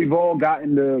 I mean, we've all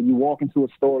gotten you walk into a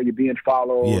store, you're being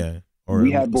followed. Yeah. Or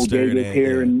we have bodegas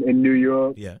here in New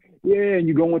York. Yeah. Yeah, and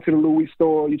you go into the Louis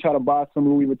store, you try to buy some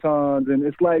Louis Vuittons, and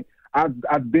it's like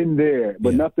I've been there,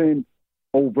 but nothing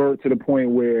overt to the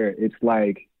point where it's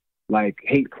like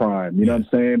hate crime. You know what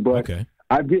I'm saying? But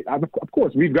of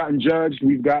course, we've gotten judged.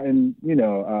 We've gotten,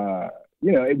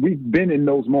 we've been in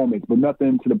those moments, but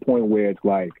nothing to the point where it's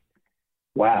like,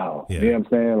 wow. Yeah. You know what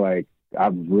I'm saying? Like,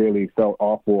 I've really felt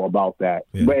awful about that.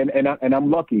 Yeah. But and I'm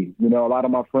lucky. You know, a lot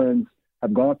of my friends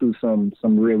have gone through some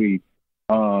really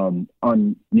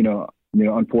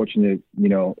unfortunate,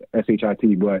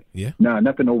 SHIT, but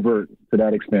nothing overt to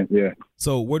that extent. Yeah.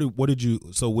 So what did you,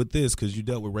 so with this, cause you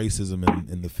dealt with racism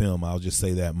in the film, I'll just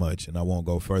say that much and I won't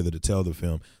go further to tell the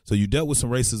film. So you dealt with some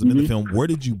racism in the film. Where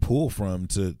did you pull from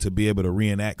to be able to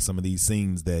reenact some of these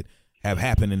scenes that have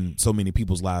happened in so many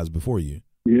people's lives before you?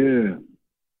 Yeah,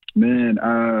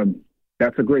 man.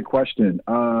 That's a great question.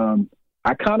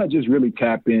 I kind of just really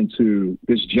tapped into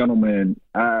this gentleman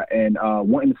and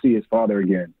wanting to see his father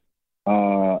again.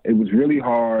 It was really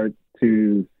hard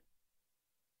to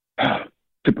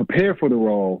prepare for the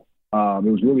role.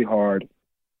 It was really hard,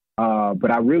 but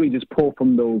I really just pulled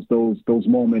from those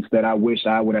moments that I wish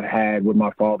I would have had with my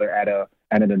father at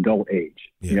an adult age.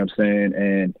 Yeah. You know what I'm saying?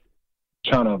 And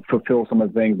trying to fulfill some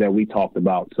of the things that we talked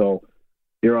about. So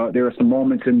there are some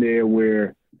moments in there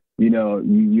where you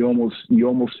almost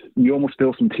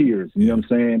feel some tears. You know what I'm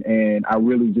saying? And I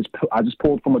really just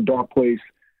pulled from a dark place.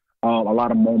 A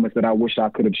lot of moments that I wish I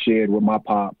could have shared with my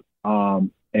pop,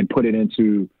 and put it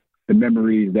into the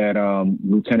memories that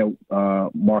Lieutenant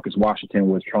Marcus Washington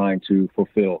was trying to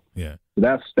fulfill. Yeah,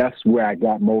 so that's where I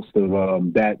got most of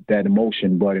that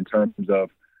emotion. But in terms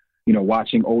of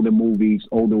watching older movies,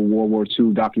 older World War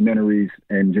II documentaries,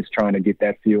 and just trying to get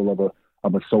that feel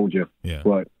of a soldier. Yeah.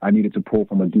 But I needed to pull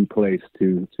from a deep place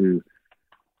to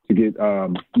get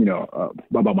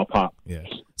about my pop. Yeah.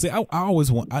 See, I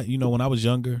always want, when I was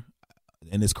younger,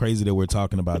 and it's crazy that we're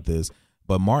talking about this,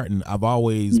 but Martin, I've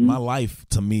always, my life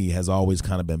to me has always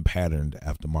kind of been patterned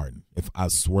after Martin. If I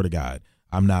swear to God,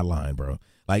 I'm not lying, bro.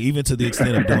 Like, even to the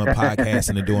extent of doing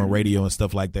podcasting and doing radio and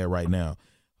stuff like that right now.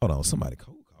 Hold on, somebody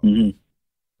call me.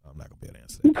 I'm not gonna be able to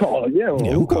answer that.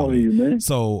 Who calling you, man?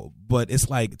 So, but it's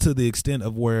like to the extent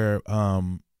of where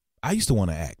I used to want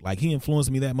to act. Like, he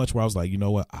influenced me that much where I was like, you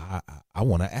know what, I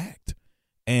want to act.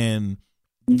 And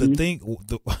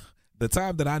the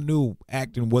time that I knew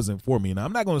acting wasn't for me, and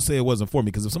I'm not going to say it wasn't for me,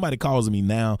 because if somebody calls me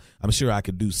now, I'm sure I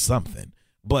could do something.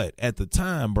 But at the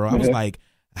time, bro, I was like,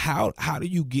 how do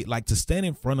you get, like, to stand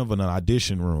in front of an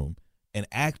audition room and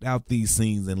act out these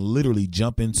scenes and literally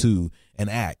jump into and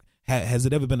act? Has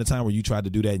it ever been a time where you tried to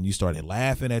do that and you started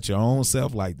laughing at your own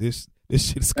self, like, this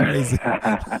shit is crazy?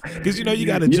 Because you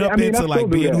got to jump into like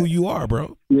being who you are,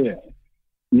 bro.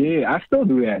 Yeah, I still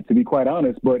do that, to be quite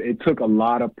honest, but it took a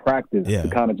lot of practice to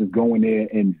kind of just go in there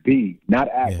and be, not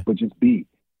act, but just be.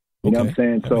 You know what I'm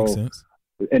saying? That makes sense.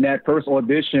 In that first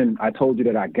audition I told you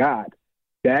that I got,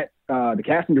 that the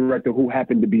casting director, who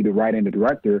happened to be the writer and the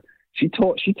director, she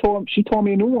told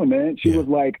me a new one, man. She was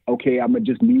like, okay, I'm going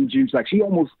to just need you. Like, she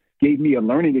almost gave me a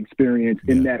learning experience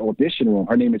in that audition room.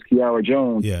 Her name is Kiara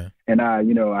Jones. Yeah. And I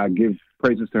give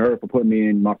praises to her for putting me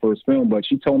in my first film, but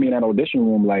she told me in that audition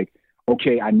room, like,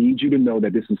 okay, I need you to know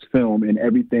that this is film and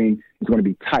everything is going to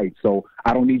be tight. So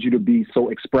I don't need you to be so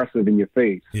expressive in your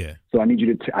face. Yeah. So I need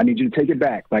you to take it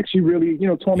back. Like, she really,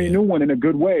 told me a new one in a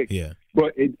good way. Yeah.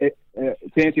 But to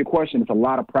answer your question, it's a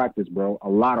lot of practice, bro. A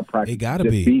lot of practice. It gotta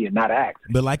be and not act.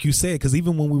 But like you said, because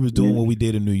even when we was doing what we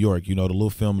did in New York, the little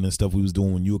filming and stuff we was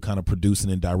doing when you were kind of producing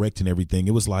and directing everything,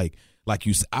 it was like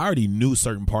you, I already knew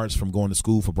certain parts from going to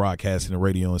school for broadcasting and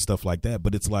radio and stuff like that.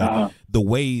 But it's like the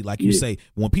way, like you say,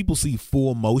 when people see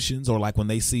full motions, or like when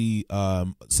they see,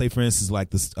 say for instance,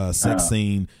 like the sex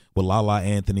scene with Lala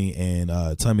Anthony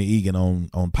and Tommy Egan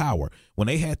on Power, when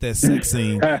they had that sex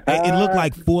scene, it looked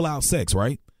like full out sex,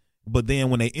 right? But then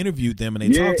when they interviewed them and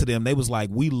they talked to them, they was like,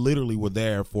 we literally were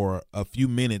there for a few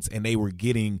minutes and they were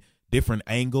getting different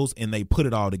angles, and they put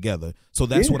it all together. So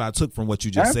that's what I took from what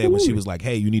you just said when she was like,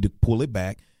 hey, you need to pull it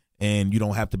back, and you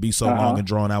don't have to be so long and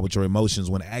drawn out with your emotions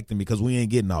when acting, because we ain't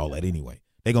getting all that anyway.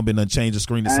 They're going to be done change the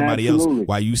screen to somebody else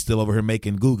while you still over here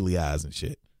making googly eyes and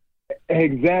shit.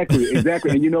 Exactly.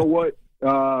 And you know what?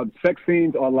 Sex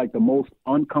scenes are like the most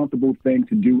uncomfortable thing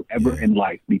to do ever in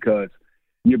life, because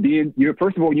you're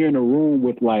first of all, you're in a room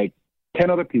with like 10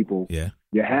 other people. Yeah.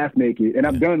 You're half naked. And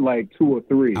I've done like 2 or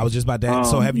 3. I was just about that.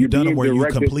 So have you done them where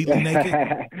you're completely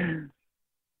naked?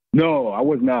 No, I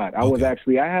was not. I was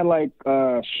actually, I had like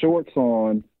shorts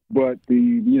on, but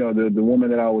the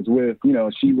woman that I was with,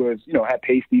 she was, had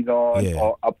pasties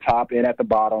on up top and at the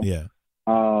bottom. Yeah.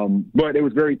 But it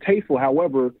was very tasteful.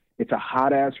 However, it's a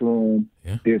hot ass room.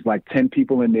 Yeah. There's like 10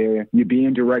 people in there. You're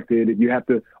being directed. You have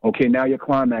to, okay, now you're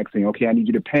climaxing. Okay, I need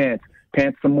you to pants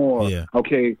some more. Yeah.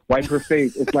 Okay, wipe her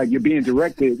face. It's like you're being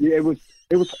directed.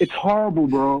 It's horrible,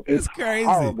 bro. It's crazy.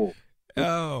 Horrible.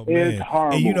 Oh, man. It's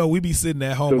horrible. And we be sitting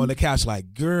at home on the couch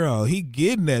like, girl, he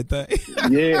getting that thing.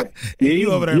 Yeah. And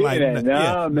you over there like,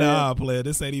 nah, player,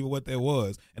 this ain't even what that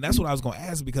was. And that's what I was going to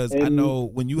ask, because I know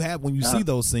when you see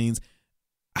those scenes,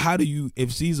 how do you,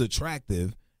 if she's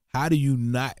attractive, how do you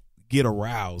not get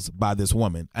aroused by this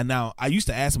woman? And now I used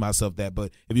to ask myself that,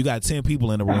 but if you got 10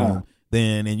 people in the room,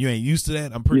 then, and you ain't used to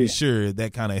that, I'm pretty sure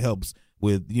that kind of helps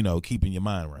with, keeping your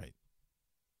mind right.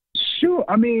 Sure.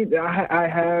 I mean, I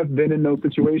have been in those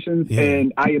situations,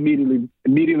 and I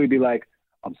immediately be like,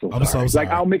 I'm so sorry. Like,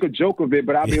 I'll make a joke of it,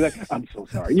 but I'll be like, I'm so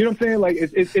sorry. You know what I'm saying? Like,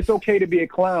 it's okay to be a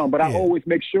clown, but I always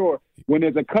make sure when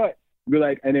there's a cut, be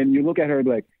like, and then you look at her and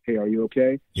be like, hey, are you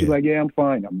okay? She's like, yeah, I'm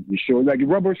fine. You sure? Like, you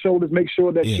rub her shoulders, make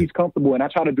sure that she's comfortable. And I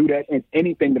try to do that in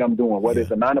anything that I'm doing, whether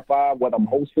it's a 9 to 5, whether I'm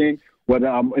hosting, whether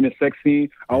I'm in a sex scene.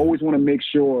 I always want to make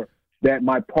sure that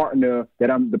my partner,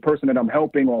 the person that I'm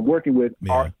helping or I'm working with,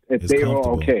 if they are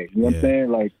okay. You know what I'm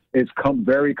saying? Like, it's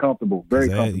very comfortable, very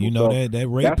comfortable. That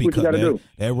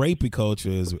rapey culture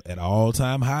is at all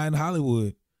time high in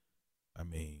Hollywood. I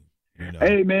mean,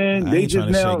 hey man, they just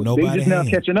now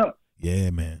catching up.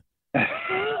 Yeah, man.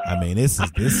 I mean, this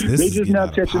they is just now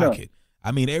catching up.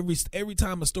 I mean, every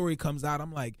time a story comes out,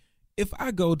 I'm like, if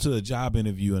I go to a job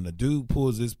interview and a dude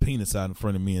pulls his penis out in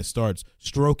front of me and starts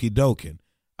strokey-doking,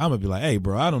 I'm going to be like, hey,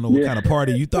 bro, I don't know what kind of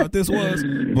party you thought this was,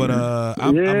 but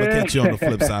I'm going to catch you on the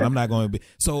flip side. I'm not going to be.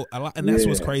 So, and that's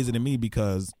what's crazy to me,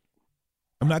 because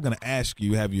I'm not going to ask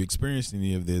you, have you experienced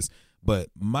any of this? But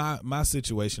my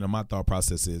situation or my thought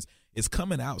process is, it's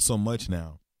coming out so much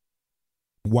now.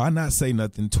 Why not say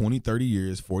nothing 20, 30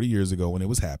 years, 40 years ago when it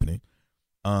was happening?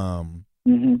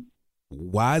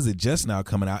 Why is it just now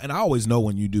coming out? And I always know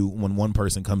when one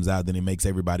person comes out, then it makes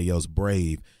everybody else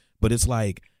brave. But it's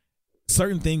like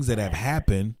certain things that have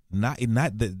happened, not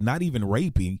even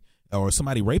raping or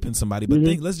somebody raping somebody, but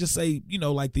let's just say,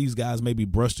 like these guys maybe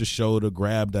brushed the shoulder,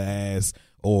 grabbed the ass,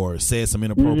 or said some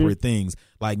inappropriate things.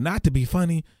 Like, not to be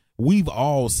funny, we've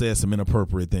all said some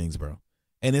inappropriate things, bro.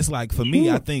 And it's like, for me,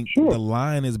 I think the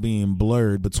line is being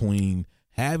blurred between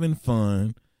having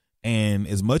fun and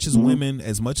as much as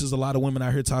a lot of women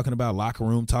out here talking about locker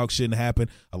room talk shouldn't happen,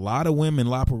 a lot of women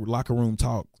locker room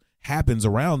talk happens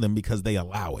around them because they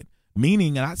allow it.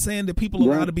 Meaning, I'm not saying that people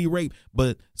are allowed to be raped,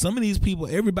 but some of these people,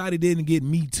 everybody didn't get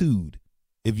Me Too'd.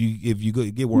 If you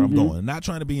get where I'm going. I'm not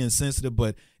trying to be insensitive,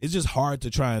 but it's just hard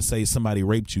to try and say somebody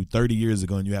raped you 30 years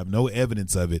ago and you have no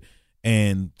evidence of it,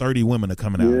 and 30 women are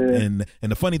coming out. And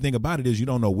the funny thing about it is you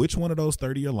don't know which one of those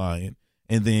 30 are lying,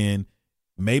 and then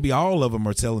maybe all of them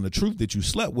are telling the truth that you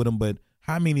slept with them, but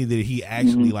how many did he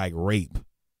actually like rape?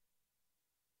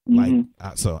 Like,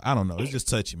 so I don't know. It's just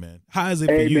touchy, man. How is it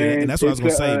for you? Man, and that's what I was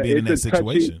going to say, being in that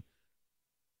situation.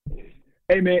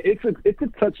 Hey man, it's a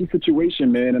touchy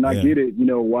situation, man, and I get it.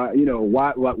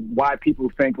 Why people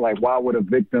think like, why would a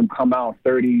victim come out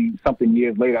 30 something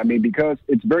years later? I mean, because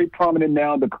it's very prominent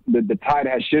now. The tide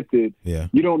has shifted. Yeah.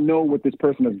 You don't know what this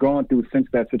person has gone through since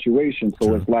that situation,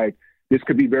 so it's like this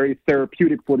could be very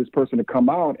therapeutic for this person to come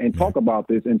out and talk about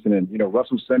this incident.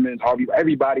 Russell Simmons, Harvey,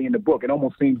 everybody in the book. It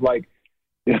almost seems like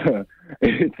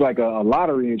it's like a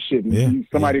lottery and shit.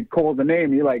 Somebody calls the name,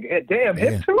 and you're like, hey, damn,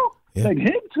 him too. Yeah. Like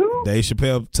him too. Dave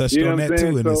Chappelle touched on that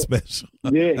too in the special.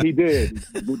 Yeah, he did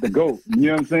with the GOAT. You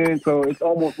know what I'm saying? So it's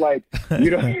almost like you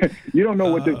don't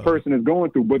know what this person is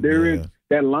going through, but there is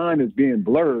that line is being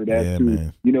blurred as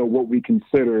to what we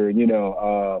consider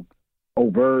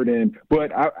overt.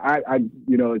 But I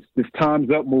it's this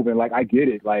time's up movement. Like, I get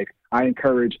it. Like, I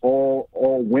encourage all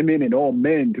women and all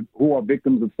men who are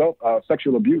victims of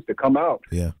sexual abuse to come out.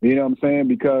 Yeah, you know what I'm saying?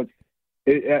 Because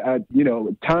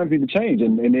times need to change,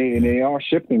 and they are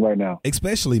shifting right now.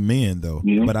 Especially men, though.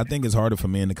 But I think it's harder for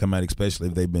men to come out, especially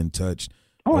if they've been touched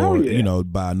or you know,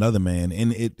 by another man,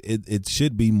 and it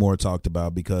should be more talked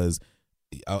about because.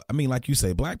 I mean, like you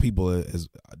say, black people,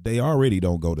 they already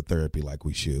don't go to therapy like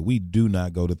we should. We do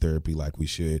not go to therapy like we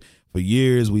should. For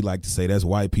years, we like to say that's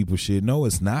white people shit. No,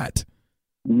 it's not.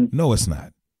 Mm-hmm. No, it's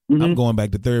not. Mm-hmm. I'm going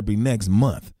back to therapy next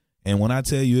month. And when I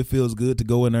tell you it feels good to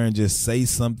go in there and just say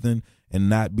something and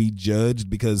not be judged,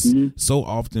 because so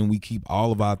often we keep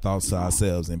all of our thoughts to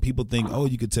ourselves. And people think, oh,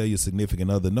 you could tell your significant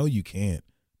other. No, you can't.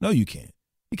 No, you can't.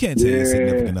 You can't tell your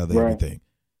significant other everything.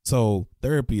 So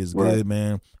therapy is good,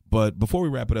 man. But before we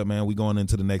wrap it up, man, we going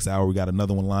into the next hour. We got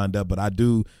another one lined up, but I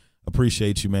do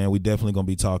appreciate you, man. We definitely going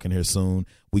to be talking here soon.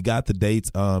 We got the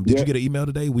dates. Did you get an email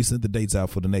today? We sent the dates out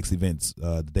for the next events,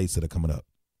 the dates that are coming up.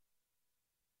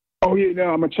 Oh, yeah, no,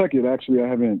 I'm going to check it. Actually, I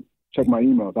haven't checked my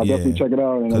emails. I'll definitely check it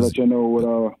out, and I'll let you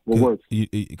know what works.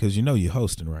 Because you know you're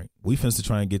hosting, right? We finna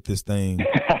try and get this thing.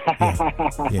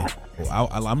 Yeah.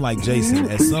 Well, I'm like Jason.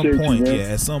 At some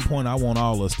point, I want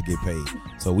all us to get paid.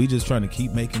 So we just trying to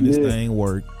keep making this thing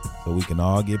work so we can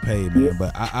all get paid, man.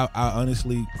 But I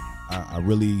honestly, I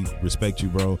really respect you,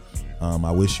 bro.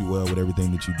 I wish you well with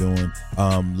everything that you're doing.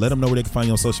 Let them know where they can find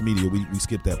you on social media. We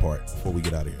skipped that part before we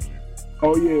get out of here.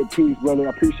 Oh, yeah, peace, brother.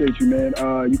 I appreciate you, man.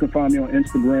 You can find me on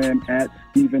Instagram at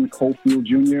Stephen Cofield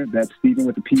Jr. That's Stephen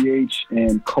with the PH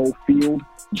and Cofield,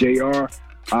 Jr.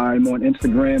 I'm on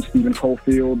Instagram, Stephen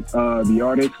Cofield, the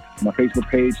artist. My Facebook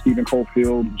page,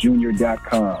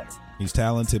 StephenCofieldJr.com. He's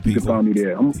talented, people. You can find me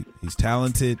there. He's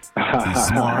talented. He's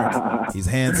smart. He's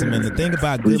handsome. And the thing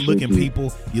about good-looking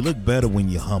people, you look better when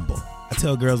you're humble. I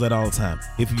tell girls that all the time.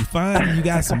 If you find you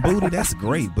got some booty, that's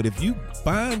great. But if you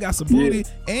got some booty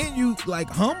and you like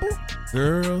humble,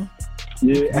 girl,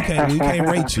 we can't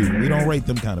rate you. We don't rate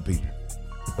them kind of people.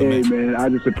 But hey, man, I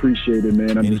just appreciate it,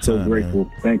 man. I'm just so grateful.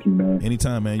 Man. Thank you, man.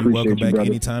 Anytime, man. You're welcome back.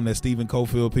 Anytime. That's Stephen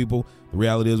Cofield, people. The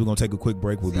reality is we're going to take a quick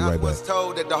break. We'll be right back. I was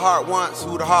told that the heart wants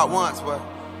who the heart wants, but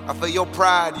I feel your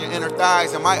pride, your inner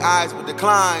thighs, and my eyes would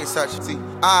decline such. See,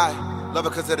 I love it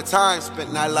because of the time spent,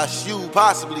 and I lost you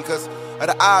possibly because of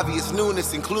the obvious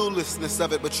newness and cluelessness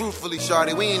of it. But truthfully,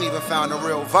 shawty, we ain't even found a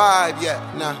real vibe yet.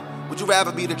 Nah, would you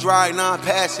rather be the dry,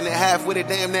 non-passionate, half-witted,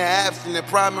 damn near abstinent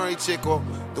primary chick, or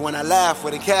the one I laugh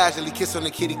with and casually kiss on the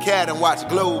kitty cat and watch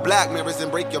glow black mirrors and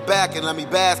break your back and let me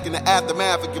bask in the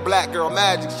aftermath of your black girl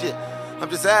magic shit? I'm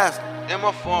just asking, am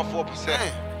I falling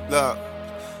 4%? Look.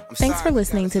 Thanks for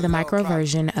listening to the micro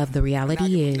version of The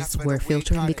Reality Is, where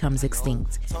filtering becomes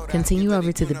extinct. Continue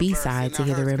over to the B-side to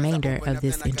hear the remainder of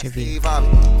this interview.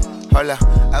 Hold up,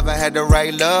 ever had the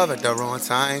right love at the wrong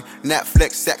time?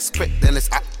 Netflix, sex quick, then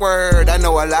it's awkward. I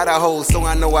know a lot of hoes, so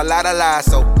I know a lot of lies.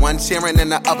 So one cheering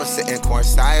and the other sitting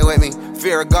courtside with me.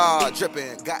 Fear of God,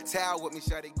 dripping, got towel with me,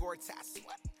 shawty Gore-Tex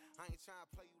sweat. I ain't trying to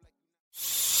play you like.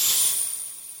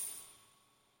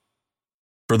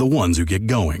 For the ones who get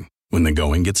going when the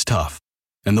going gets tough,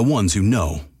 and the ones who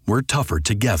know we're tougher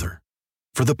together.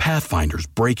 For the Pathfinders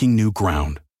breaking new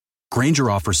ground, Grainger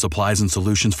offers supplies and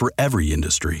solutions for every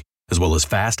industry, as well as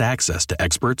fast access to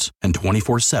experts and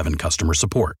 24/7 customer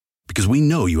support. Because we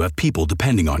know you have people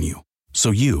depending on you,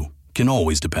 so you can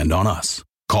always depend on us.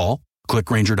 Call, click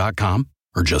Grainger.com,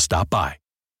 or just stop by.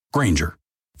 Grainger,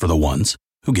 for the ones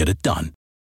who get it done.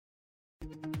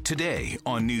 Today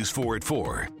on News 4 at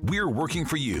 4, we're working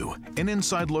for you. An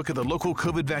inside look at the local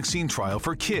COVID vaccine trial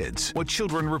for kids, what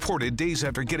children reported days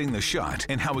after getting the shot,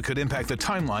 and how it could impact the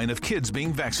timeline of kids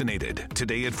being vaccinated.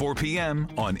 Today at 4 p.m.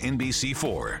 on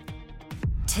NBC4.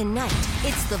 Tonight,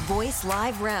 it's The Voice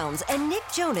Live rounds, and Nick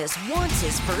Jonas wants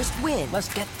his first win.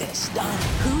 Let's get this done.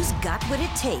 Who's got what it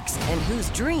takes, and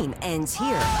whose dream ends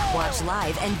here? Watch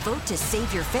live and vote to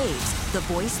save your faves. The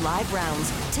Voice Live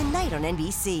rounds, tonight on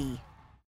NBC.